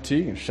you wanted to.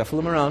 You can shuffle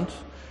them around,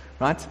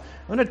 right?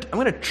 I'm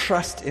going to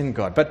trust in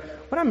God. But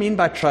what I mean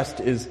by trust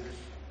is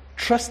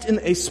trust in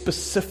a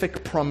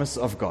specific promise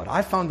of God.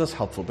 I found this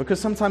helpful because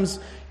sometimes,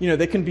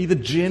 there can be the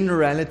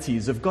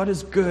generalities of God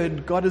is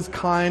good, God is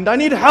kind. I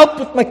need help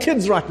with my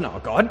kids right now,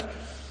 God.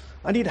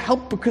 I need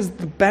help because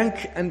the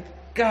bank and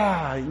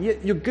God,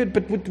 you're good,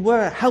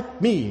 but help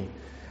me.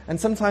 And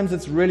sometimes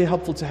it's really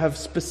helpful to have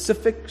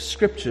specific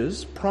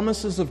scriptures,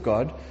 promises of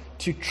God,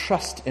 to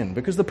trust in,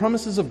 because the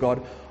promises of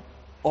God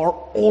are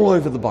all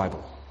over the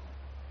Bible.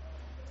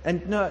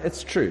 And no,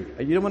 it's true.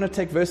 You don't want to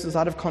take verses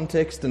out of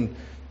context and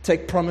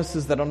take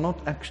promises that are not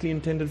actually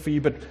intended for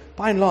you, but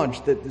by and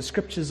large, the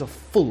scriptures are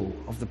full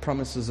of the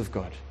promises of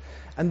God.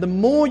 And the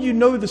more you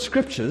know the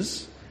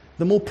scriptures,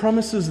 the more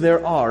promises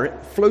there are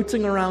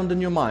floating around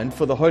in your mind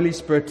for the Holy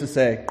Spirit to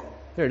say,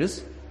 there it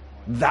is,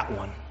 that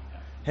one.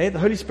 Hey, the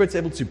Holy Spirit's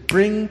able to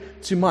bring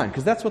to mind,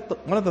 because that's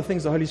what one of the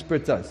things the Holy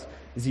Spirit does,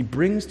 is He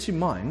brings to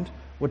mind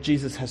what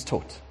Jesus has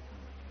taught.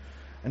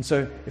 And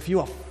so, if you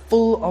are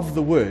full of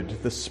the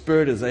Word, the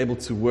Spirit is able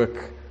to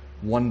work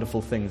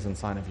wonderful things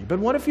inside of you. But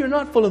what if you're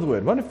not full of the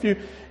Word? What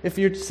if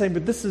you're saying,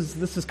 but this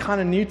is kind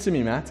of new to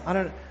me, Matt.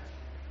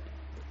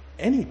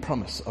 Any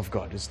promise of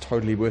God is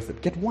totally worth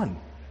it. Get one.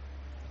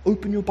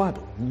 Open your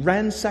Bible.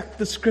 Ransack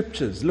the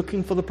Scriptures,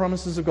 looking for the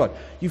promises of God.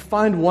 You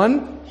find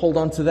one, hold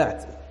on to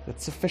that.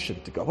 That's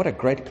sufficient to go. What a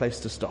great place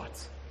to start.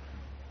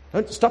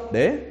 Don't stop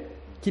there.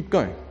 Keep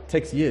going. It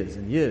takes years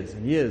and years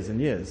and years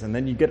and years. And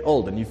then you get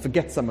old and you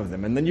forget some of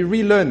them. And then you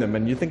relearn them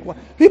and you think, well,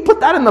 who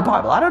put that in the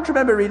Bible? I don't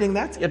remember reading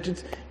that. You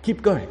just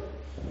keep going.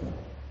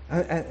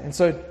 And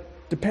so,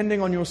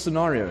 depending on your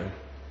scenario,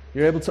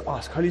 you're able to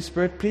ask, Holy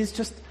Spirit, please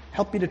just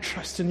help me to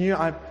trust in you.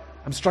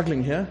 I'm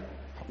struggling here.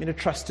 Help me to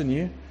trust in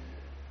you.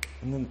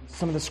 And then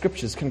some of the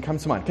scriptures can come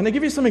to mind. Can I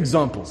give you some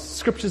examples?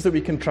 Scriptures that we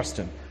can trust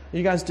in. Are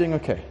you guys doing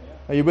okay?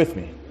 Are you with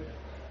me?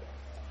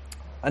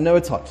 I know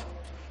it's hot.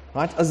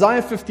 Right?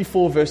 Isaiah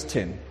 54 verse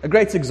 10. A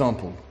great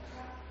example.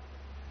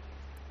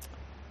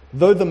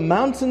 Though the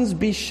mountains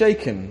be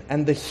shaken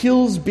and the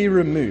hills be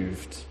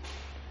removed,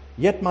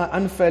 Yet my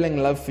unfailing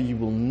love for you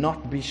will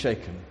not be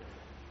shaken,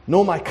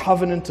 nor my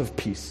covenant of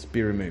peace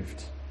be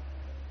removed,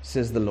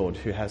 says the Lord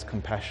who has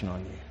compassion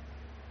on you.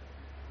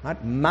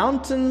 Right?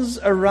 Mountains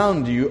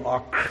around you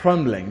are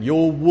crumbling.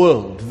 Your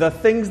world, the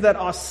things that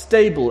are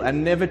stable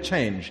and never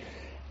change,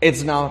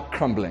 it's now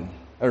crumbling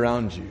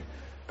around you.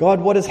 God,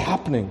 what is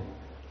happening?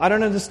 I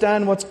don't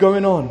understand what's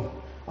going on.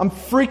 I'm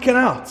freaking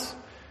out.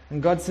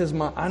 And God says,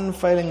 my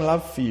unfailing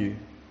love for you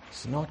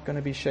is not going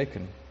to be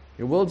shaken.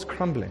 Your world's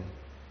crumbling.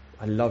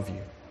 I love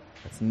you.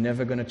 It's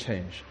never going to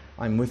change.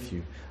 I'm with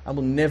you. I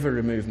will never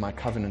remove my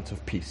covenant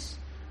of peace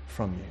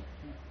from you.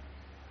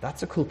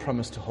 That's a cool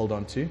promise to hold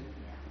on to.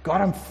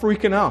 God, I'm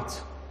freaking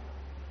out.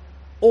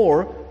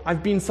 Or,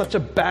 I've been such a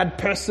bad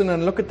person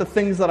and look at the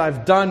things that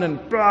I've done and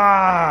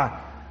I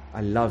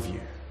love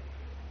you.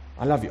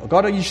 I love you.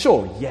 God, are you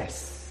sure?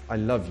 Yes, I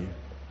love you.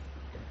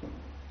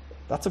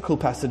 That's a cool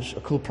passage,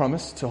 a cool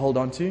promise to hold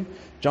on to.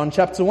 John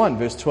chapter 1,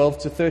 verse 12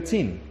 to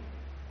 13.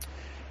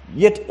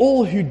 Yet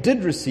all who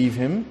did receive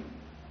him,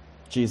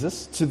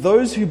 Jesus, to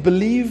those who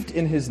believed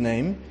in his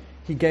name,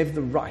 he gave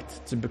the right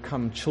to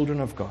become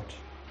children of God.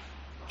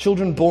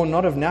 Children born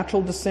not of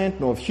natural descent,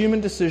 nor of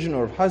human decision,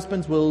 or of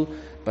husband's will,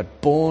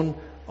 but born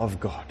of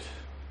God.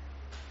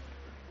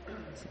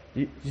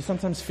 You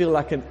sometimes feel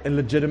like an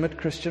illegitimate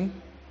Christian.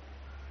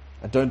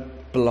 I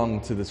don't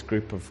belong to this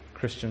group of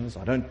Christians.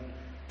 I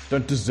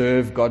don't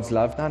deserve God's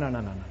love.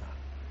 No.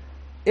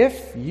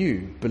 If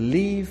you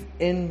believe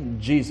in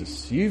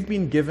Jesus, you've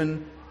been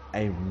given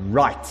a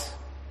right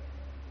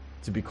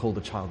to be called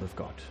a child of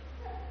God.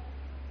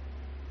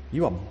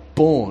 You are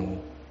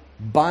born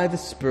by the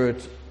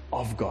Spirit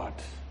of God.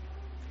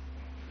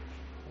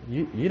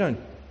 You don't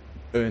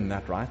earn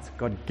that right.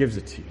 God gives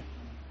it to you.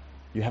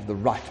 You have the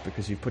right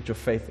because you put your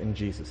faith in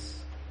Jesus.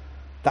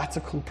 That's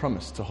a cool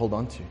promise to hold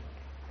on to.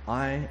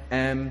 I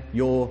am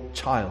your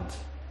child.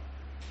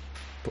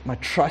 Put my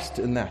trust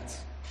in that.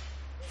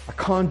 I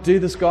can't do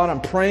this, God.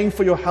 I'm praying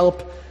for your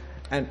help.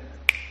 And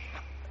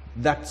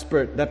that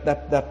spirit,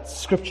 that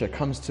scripture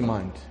comes to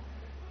mind.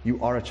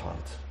 You are a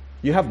child.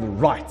 You have the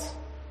right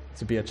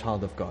to be a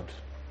child of God.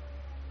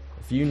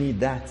 If you need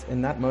that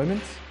in that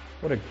moment,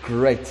 what a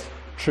great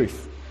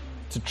truth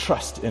to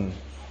trust in.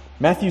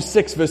 Matthew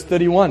 6, verse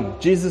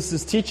 31, Jesus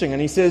is teaching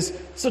and he says,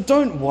 so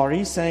don't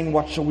worry saying,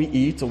 what shall we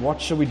eat, or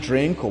what shall we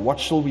drink, or what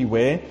shall we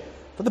wear?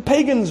 For the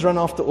pagans run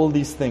after all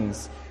these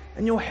things,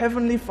 and your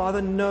heavenly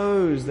Father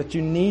knows that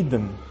you need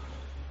them.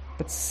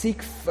 But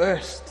seek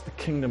first the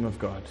kingdom of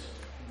God,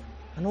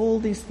 and all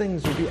these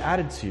things will be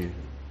added to you.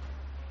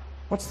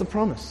 What's the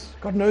promise?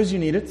 God knows you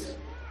need it.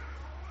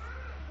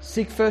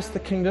 Seek first the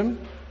kingdom.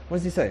 What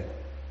does he say?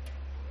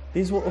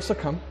 These will also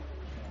come.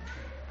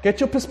 Get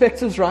your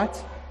perspectives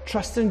right.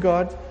 Trust in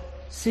God.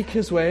 Seek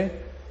his way.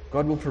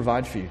 God will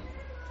provide for you.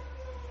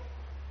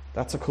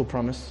 That's a cool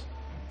promise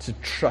to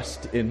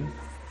trust in.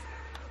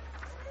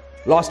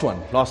 Last one.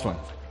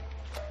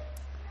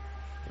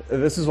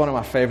 This is one of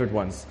my favorite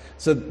ones.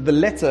 So the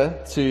letter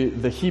to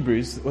the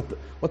Hebrews,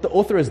 what the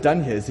author has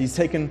done here is he's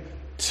taken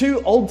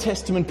two Old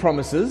Testament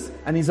promises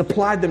and he's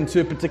applied them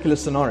to a particular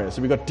scenario.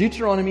 So we've got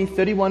Deuteronomy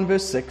 31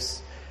 verse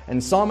 6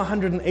 and Psalm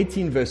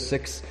 118 verse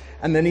 6,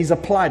 and then he's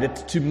applied it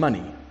to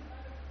money.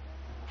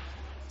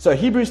 So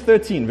Hebrews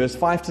 13 verse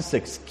 5 to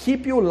 6,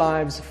 keep your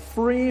lives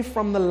free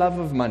from the love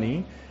of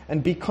money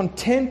and be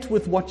content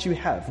with what you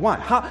have. Why?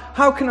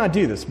 How can I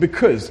do this?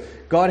 Because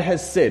God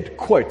has said,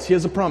 quote,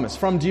 here's a promise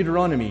from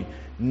Deuteronomy,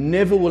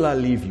 never will I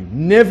leave you,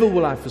 never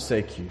will I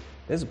forsake you.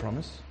 There's a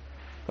promise.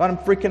 God, I'm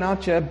freaking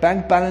out here.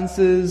 Bank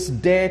balances,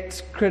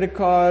 debt, credit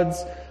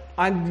cards.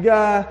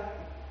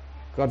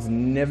 God's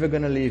never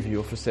going to leave you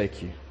or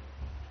forsake you.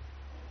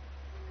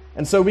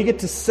 And so we get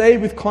to say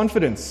with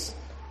confidence.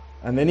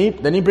 And then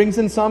he brings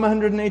in Psalm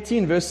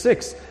 118, verse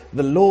 6.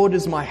 The Lord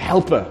is my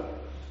helper.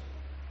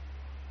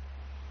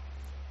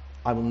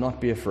 I will not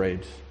be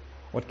afraid.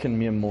 What can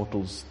mere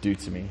mortals do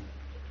to me?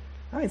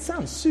 I mean, it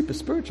sounds super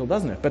spiritual,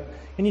 doesn't it? But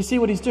can you see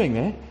what he's doing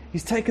there?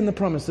 He's taken the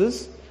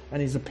promises and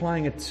he's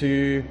applying it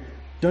to,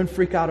 don't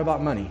freak out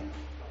about money.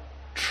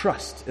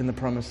 Trust in the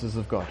promises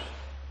of God.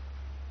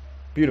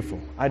 Beautiful.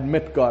 I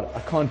admit, God, I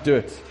can't do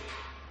it.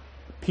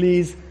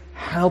 Please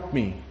help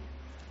me.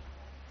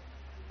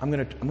 I'm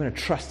going to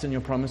trust in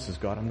your promises,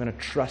 God. I'm going to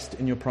trust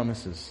in your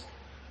promises.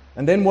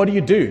 And then what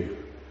do?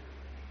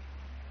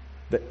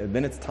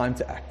 Then it's time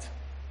to act.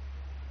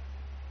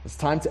 It's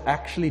time to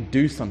actually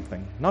do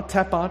something. Not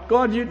tap out.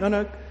 God,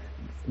 no.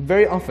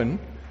 Very often,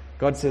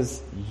 God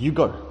says, you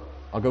go.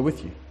 I'll go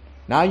with you.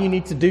 Now you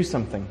need to do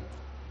something.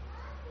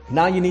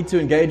 Now you need to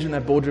engage in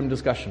that boardroom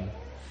discussion.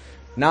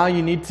 Now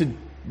you need to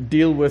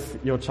deal with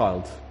your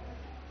child.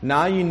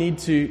 Now you need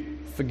to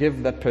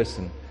forgive that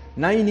person.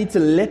 Now you need to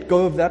let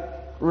go of that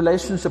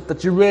relationship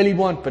that you really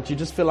want, but you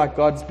just feel like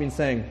God's been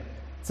saying,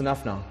 it's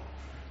enough now.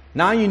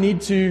 Now you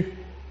need to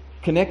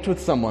connect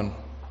with someone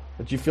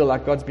that you feel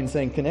like God's been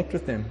saying, connect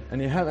with them,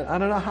 and you haven't. I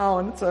don't know how,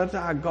 and it's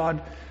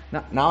God.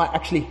 Now I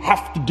actually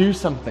have to do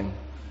something.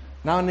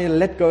 Now I need to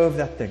let go of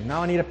that thing.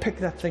 Now I need to pick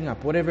that thing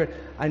up. Whatever,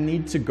 I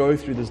need to go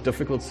through this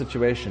difficult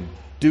situation.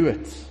 Do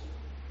it.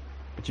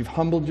 But you've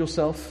humbled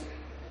yourself,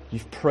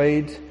 you've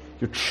prayed,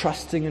 you're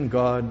trusting in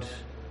God,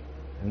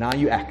 and now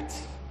you act.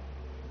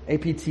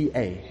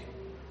 APTA.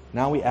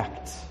 Now we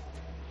act.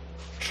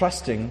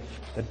 Trusting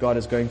that God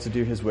is going to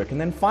do His work.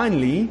 And then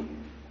finally,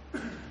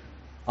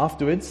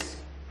 afterwards,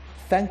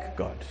 thank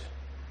God.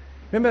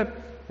 Remember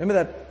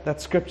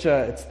that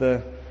scripture? It's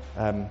the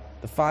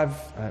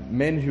 5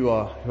 men who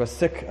are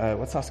sick.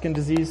 What's our skin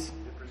disease?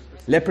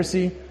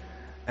 Leprosy.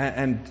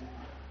 And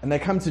they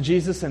come to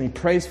Jesus and He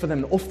prays for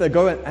them. And off they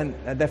go and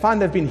they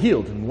find they've been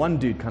healed. And one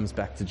dude comes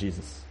back to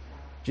Jesus.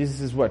 Jesus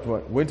says, what?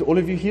 Weren't all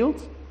of you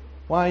healed?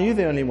 Why are you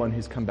the only one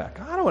who's come back?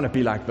 I don't want to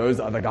be like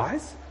those other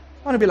guys.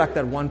 I want to be like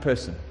that one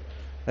person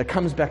that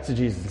comes back to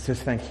Jesus and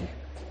says, thank you.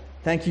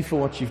 Thank you for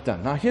what you've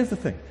done. Now, here's the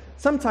thing.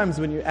 Sometimes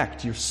when you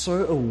act, you're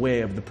so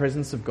aware of the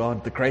presence of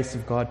God, the grace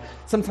of God.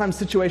 Sometimes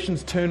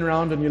situations turn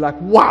around and you're like,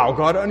 wow,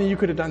 God, only you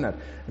could have done that.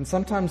 And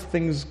sometimes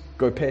things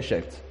go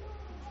pear-shaped.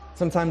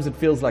 Sometimes it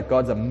feels like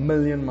God's a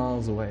million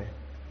miles away.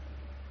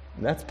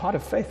 And that's part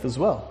of faith as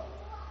well.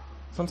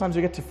 Sometimes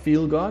we get to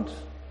feel God,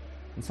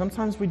 and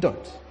sometimes we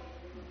don't.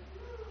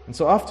 And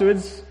so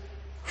afterwards,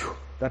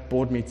 that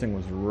board meeting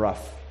was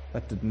rough.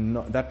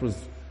 That was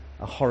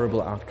a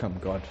horrible outcome,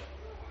 God.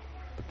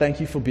 But thank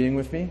you for being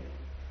with me.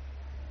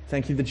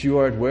 Thank you that you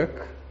are at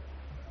work.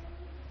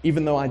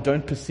 Even though I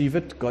don't perceive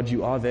it, God,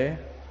 you are there.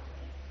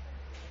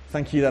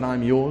 Thank you that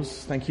I'm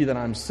yours. Thank you that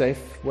I'm safe.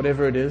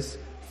 Whatever it is,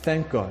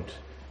 thank God.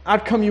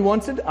 Outcome you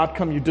wanted,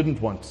 outcome you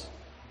didn't want.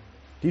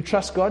 Do you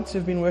trust God to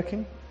have been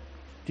working?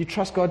 Do you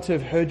trust God to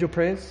have heard your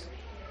prayers?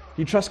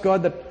 Do you trust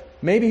God that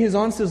maybe His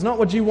answer is not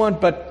what you want,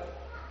 but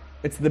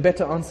it's the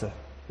better answer?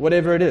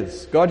 Whatever it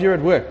is. God, you're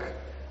at work.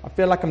 I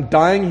feel like I'm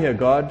dying here,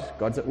 God.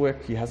 God's at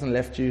work. He hasn't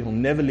left you. He'll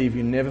never leave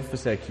you, never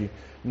forsake you.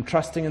 I'm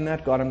trusting in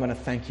that. God, I'm going to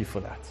thank you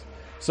for that.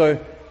 So,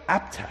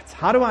 APTAT.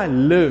 How do I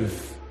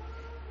live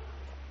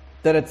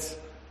that it's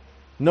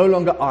no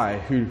longer I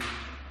who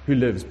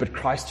lives, but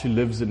Christ who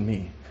lives in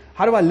me?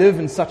 How do I live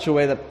in such a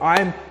way that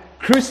I'm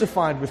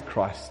crucified with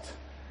Christ?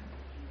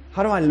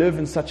 How do I live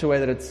in such a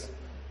way that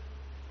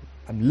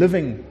I'm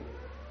living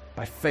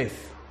by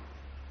faith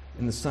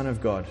in the Son of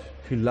God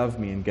who loved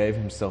me and gave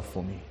Himself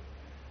for me?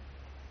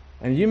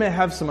 And you may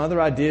have some other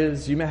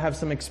ideas, you may have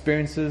some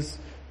experiences,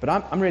 but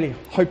I'm really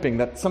hoping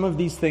that some of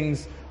these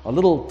things are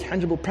little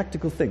tangible,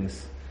 practical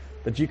things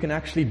that you can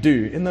actually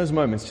do in those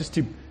moments just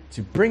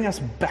to bring us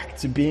back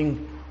to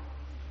being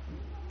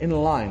in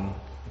line,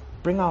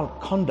 bring our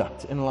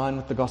conduct in line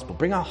with the gospel,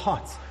 bring our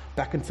hearts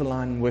back into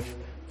line with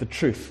the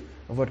truth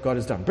of what God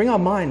has done. Bring our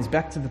minds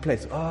back to the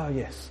place, oh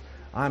yes,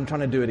 I'm trying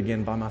to do it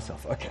again by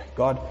myself. Okay,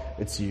 God,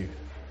 it's you.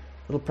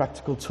 Little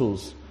practical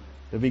tools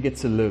that we get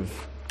to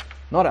live,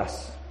 not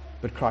us,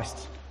 but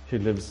Christ who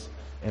lives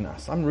in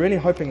us. I'm really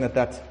hoping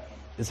that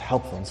is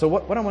helpful. And so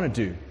what I want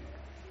to do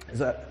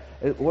is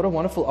what a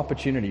wonderful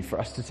opportunity for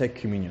us to take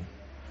communion.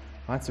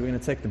 Right, so we're going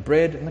to take the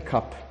bread and the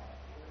cup.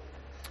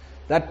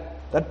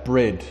 That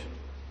bread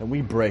that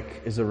we break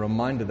is a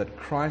reminder that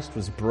Christ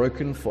was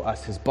broken for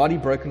us, His body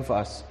broken for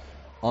us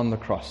on the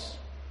cross.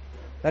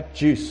 That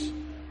juice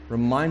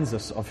reminds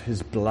us of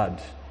His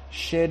blood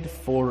shed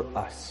for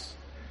us.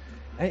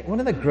 And one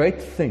of the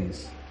great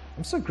things,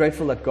 I'm so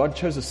grateful that God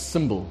chose a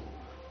symbol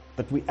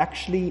that we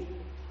actually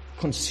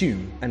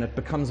consume and it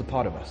becomes a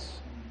part of us.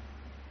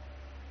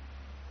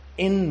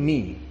 In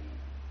me.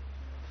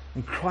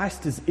 And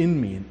Christ is in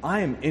me and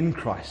I am in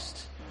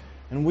Christ.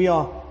 And we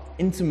are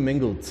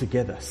intermingled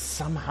together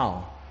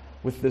somehow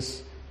with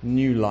this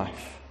new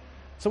life.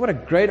 So what a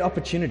great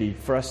opportunity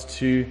for us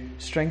to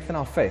strengthen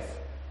our faith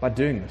by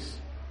doing this.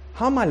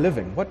 How am I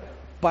living?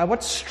 By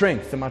what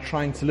strength am I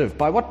trying to live?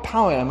 By what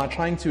power am I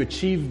trying to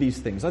achieve these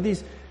things? Are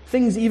these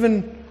things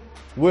even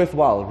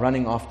worthwhile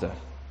running after?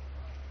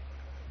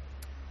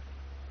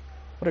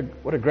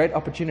 What a great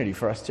opportunity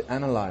for us to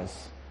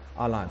analyze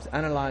our lives,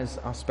 analyze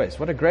our space.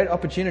 What a great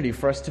opportunity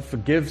for us to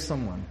forgive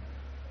someone.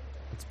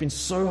 It's been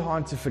so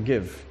hard to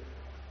forgive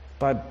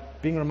by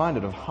being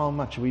reminded of how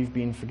much we've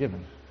been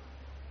forgiven.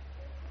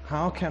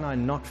 How can I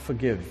not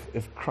forgive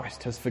if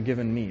Christ has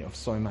forgiven me of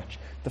so much?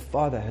 The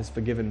Father has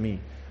forgiven me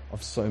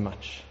of so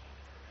much.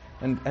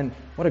 And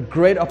what a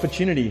great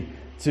opportunity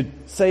to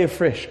say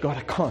afresh, God,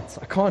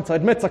 I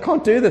admit I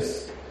can't do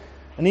this.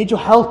 I need your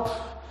help.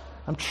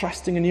 I'm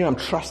trusting in you. I'm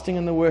trusting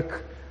in the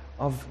work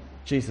of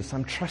Jesus.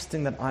 I'm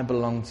trusting that I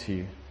belong to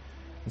you.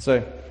 And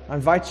so I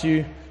invite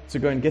you to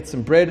go and get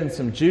some bread and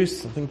some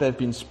juice. I think they've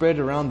been spread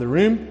around the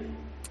room.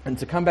 And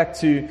to come back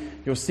to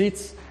your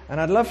seats. And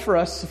I'd love for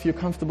us, if you're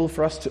comfortable,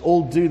 for us to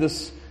all do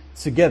this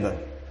together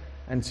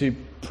and to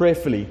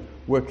prayerfully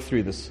work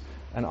through this.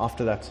 And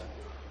after that,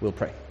 we'll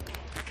pray.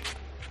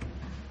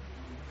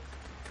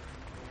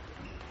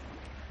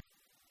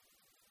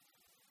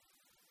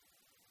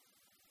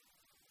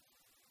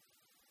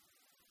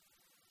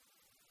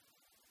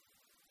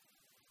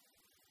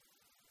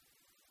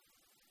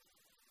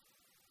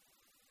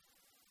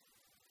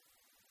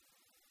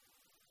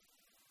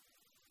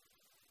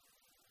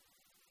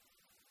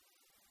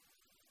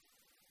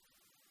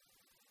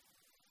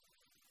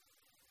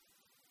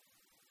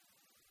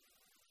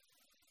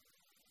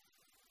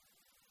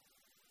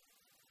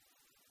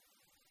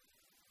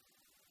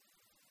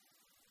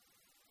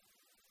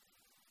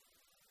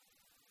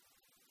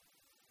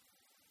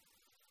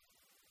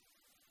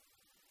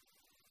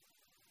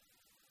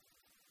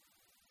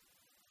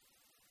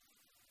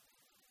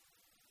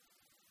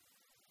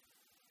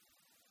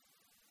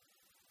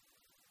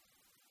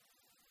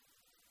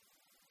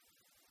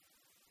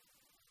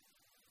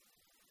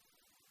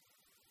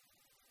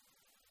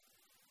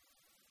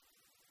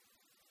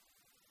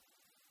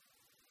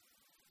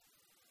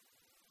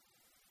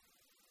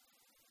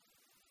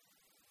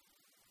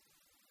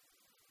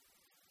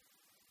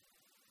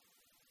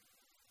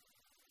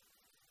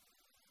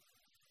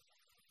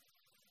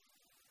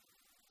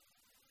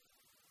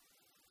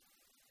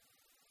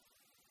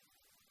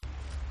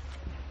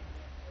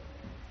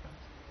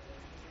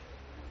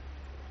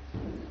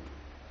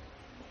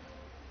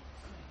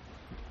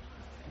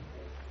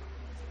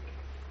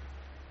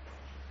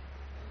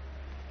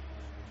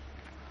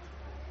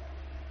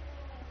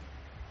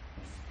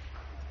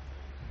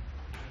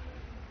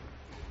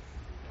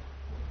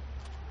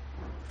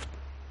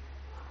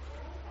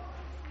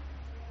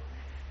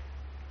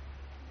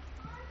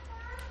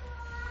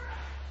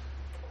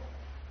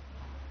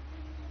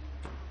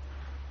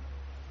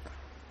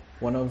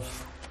 One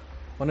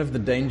of the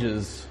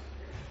dangers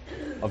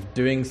of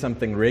doing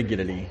something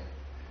regularly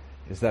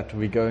is that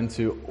we go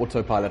into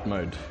autopilot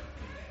mode.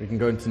 We can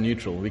go into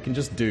neutral. We can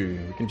just do.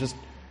 We can just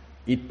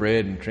eat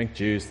bread and drink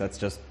juice. That's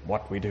just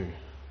what we do.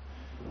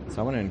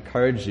 So I want to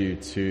encourage you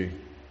to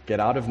get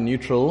out of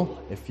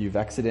neutral if you've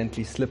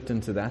accidentally slipped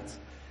into that,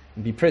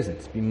 and be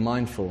present, be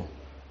mindful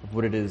of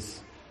what it is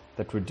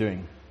that we're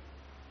doing.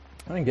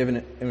 I want to give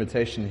an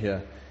invitation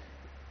here.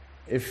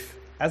 If,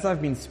 as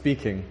I've been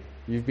speaking,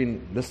 you've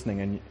been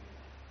listening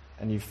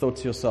and you've thought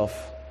to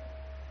yourself,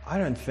 I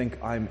don't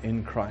think I'm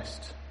in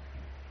Christ,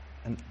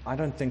 and I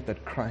don't think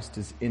that Christ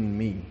is in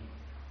me.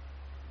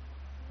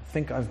 I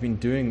think I've been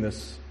doing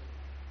this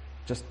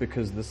just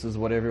because this is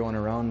what everyone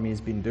around me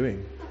has been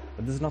doing.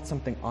 But this is not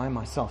something I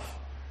myself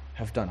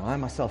have done. I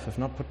myself have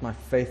not put my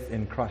faith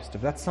in Christ.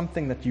 If that's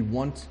something that you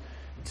want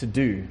to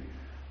do,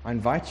 I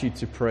invite you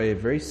to pray a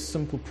very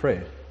simple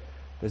prayer.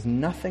 There's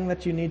nothing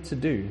that you need to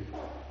do.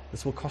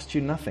 This will cost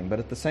you nothing. But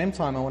at the same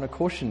time, I want to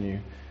caution you,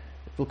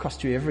 it will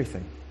cost you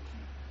everything.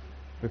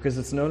 Because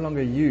it's no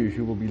longer you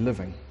who will be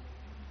living.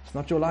 It's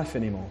not your life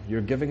anymore.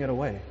 You're giving it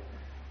away.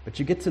 But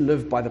you get to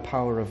live by the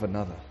power of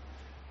another.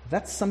 If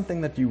that's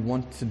something that you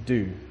want to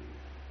do,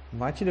 I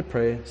invite you to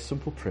pray a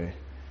simple prayer.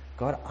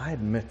 God, I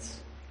admit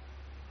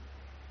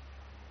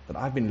that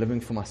I've been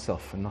living for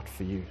myself and not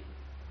for you.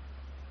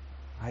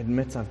 I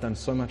admit I've done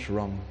so much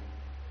wrong.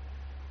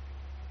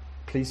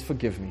 Please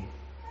forgive me.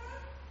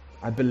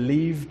 I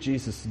believe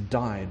Jesus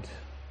died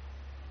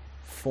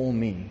for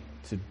me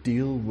to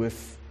deal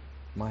with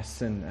my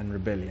sin and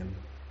rebellion.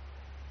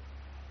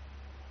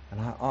 And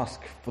I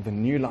ask for the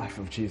new life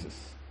of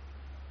Jesus.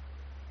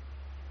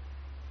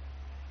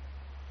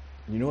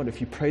 You know what? If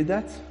you prayed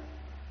that,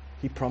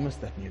 He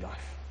promised that new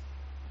life.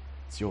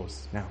 It's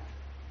yours now.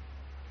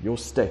 Your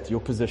state, your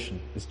position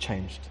is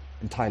changed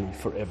entirely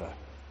forever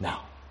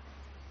now.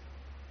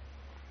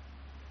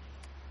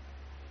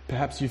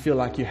 Perhaps you feel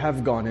like you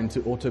have gone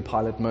into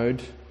autopilot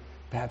mode.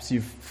 Perhaps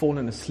you've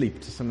fallen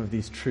asleep to some of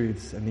these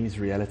truths and these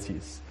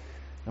realities.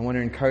 I want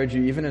to encourage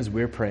you, even as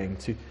we're praying,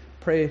 to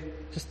pray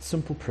just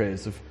simple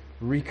prayers of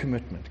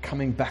recommitment,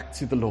 coming back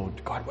to the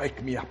Lord. God,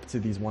 wake me up to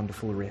these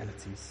wonderful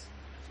realities.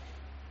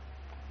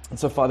 And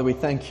so, Father, we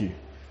thank you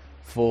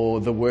for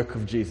the work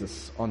of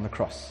Jesus on the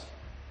cross.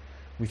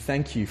 We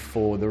thank you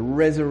for the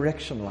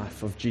resurrection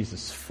life of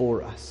Jesus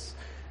for us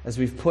as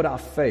we've put our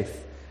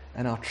faith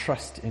and our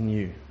trust in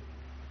you.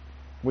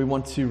 We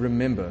want to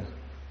remember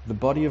the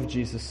body of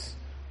Jesus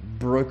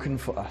broken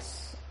for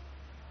us.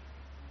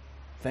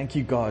 Thank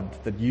you, God,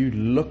 that you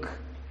look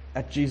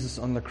at Jesus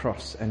on the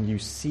cross and you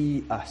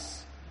see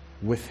us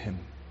with him.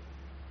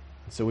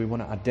 So we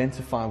want to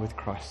identify with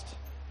Christ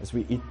as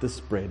we eat this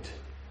bread.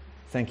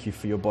 Thank you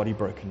for your body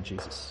broken,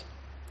 Jesus.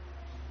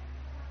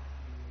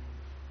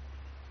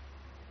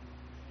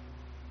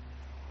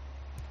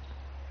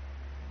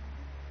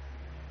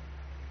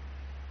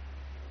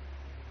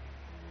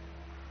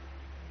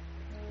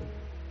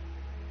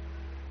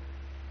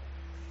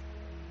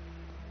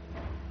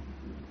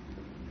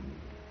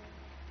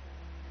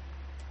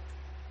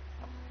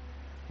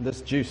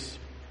 This juice,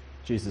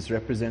 Jesus,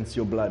 represents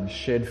your blood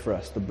shed for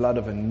us, the blood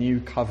of a new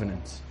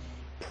covenant,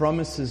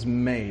 promises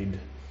made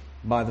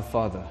by the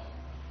Father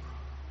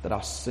that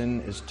our sin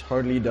is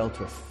totally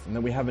dealt with and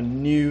that we have a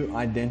new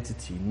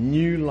identity,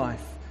 new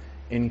life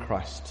in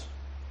Christ.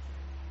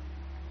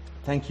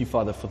 Thank you,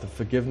 Father, for the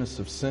forgiveness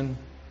of sin.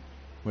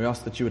 We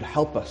ask that you would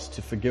help us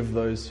to forgive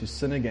those who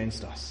sin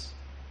against us.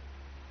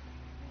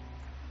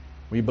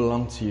 We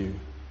belong to you,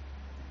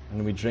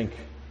 and we drink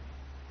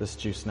this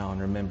juice now in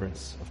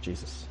remembrance of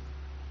Jesus.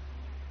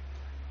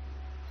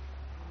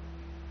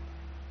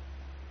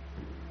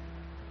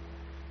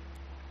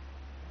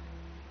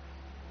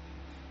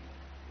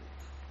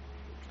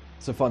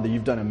 So, Father,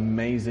 you've done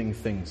amazing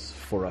things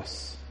for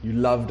us. You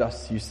loved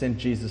us. You sent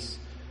Jesus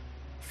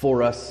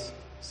for us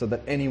so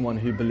that anyone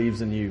who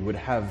believes in you would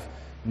have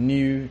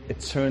new,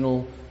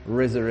 eternal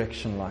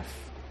resurrection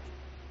life.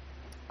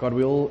 God,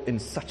 we're all in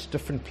such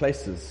different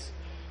places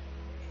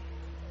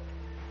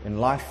in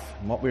life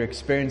and what we're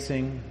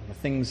experiencing, the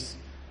things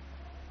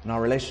in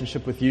our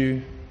relationship with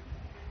you.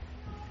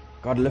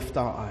 God, lift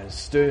our eyes,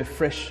 stir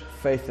fresh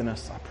faith in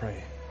us, I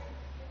pray.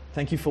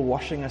 Thank you for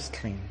washing us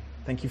clean.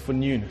 Thank you for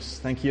newness.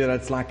 Thank you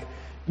that it's like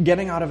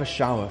getting out of a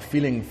shower,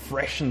 feeling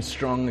fresh and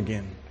strong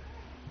again.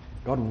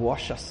 God,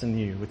 wash us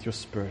anew with your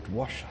Spirit.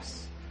 Wash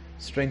us,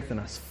 strengthen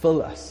us,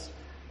 fill us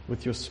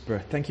with your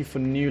Spirit. Thank you for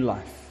new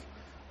life.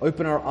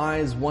 Open our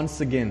eyes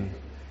once again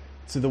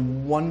to the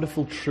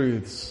wonderful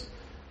truths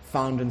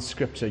found in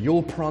Scripture,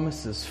 your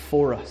promises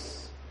for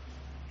us.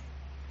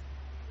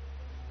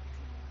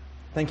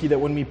 Thank you that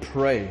when we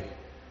pray,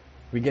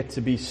 we get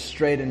to be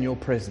straight in your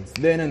presence,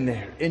 then and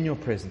there, in your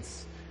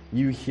presence,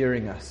 you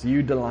hearing us,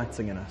 you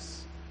delighting in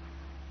us.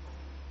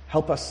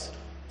 Help us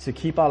to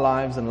keep our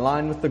lives in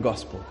line with the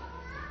gospel.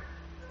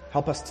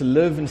 Help us to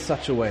live in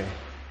such a way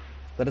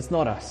that it's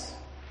not us,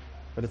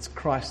 but it's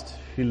Christ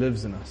who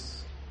lives in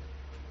us,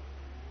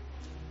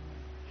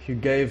 who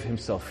gave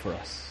himself for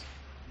us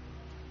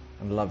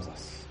and loves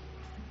us.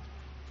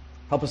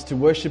 Help us to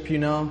worship you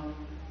now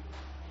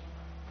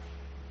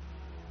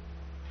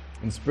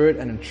in spirit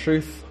and in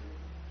truth.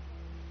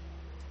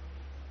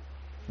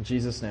 In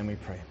Jesus' name we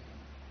pray.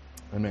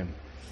 Amen.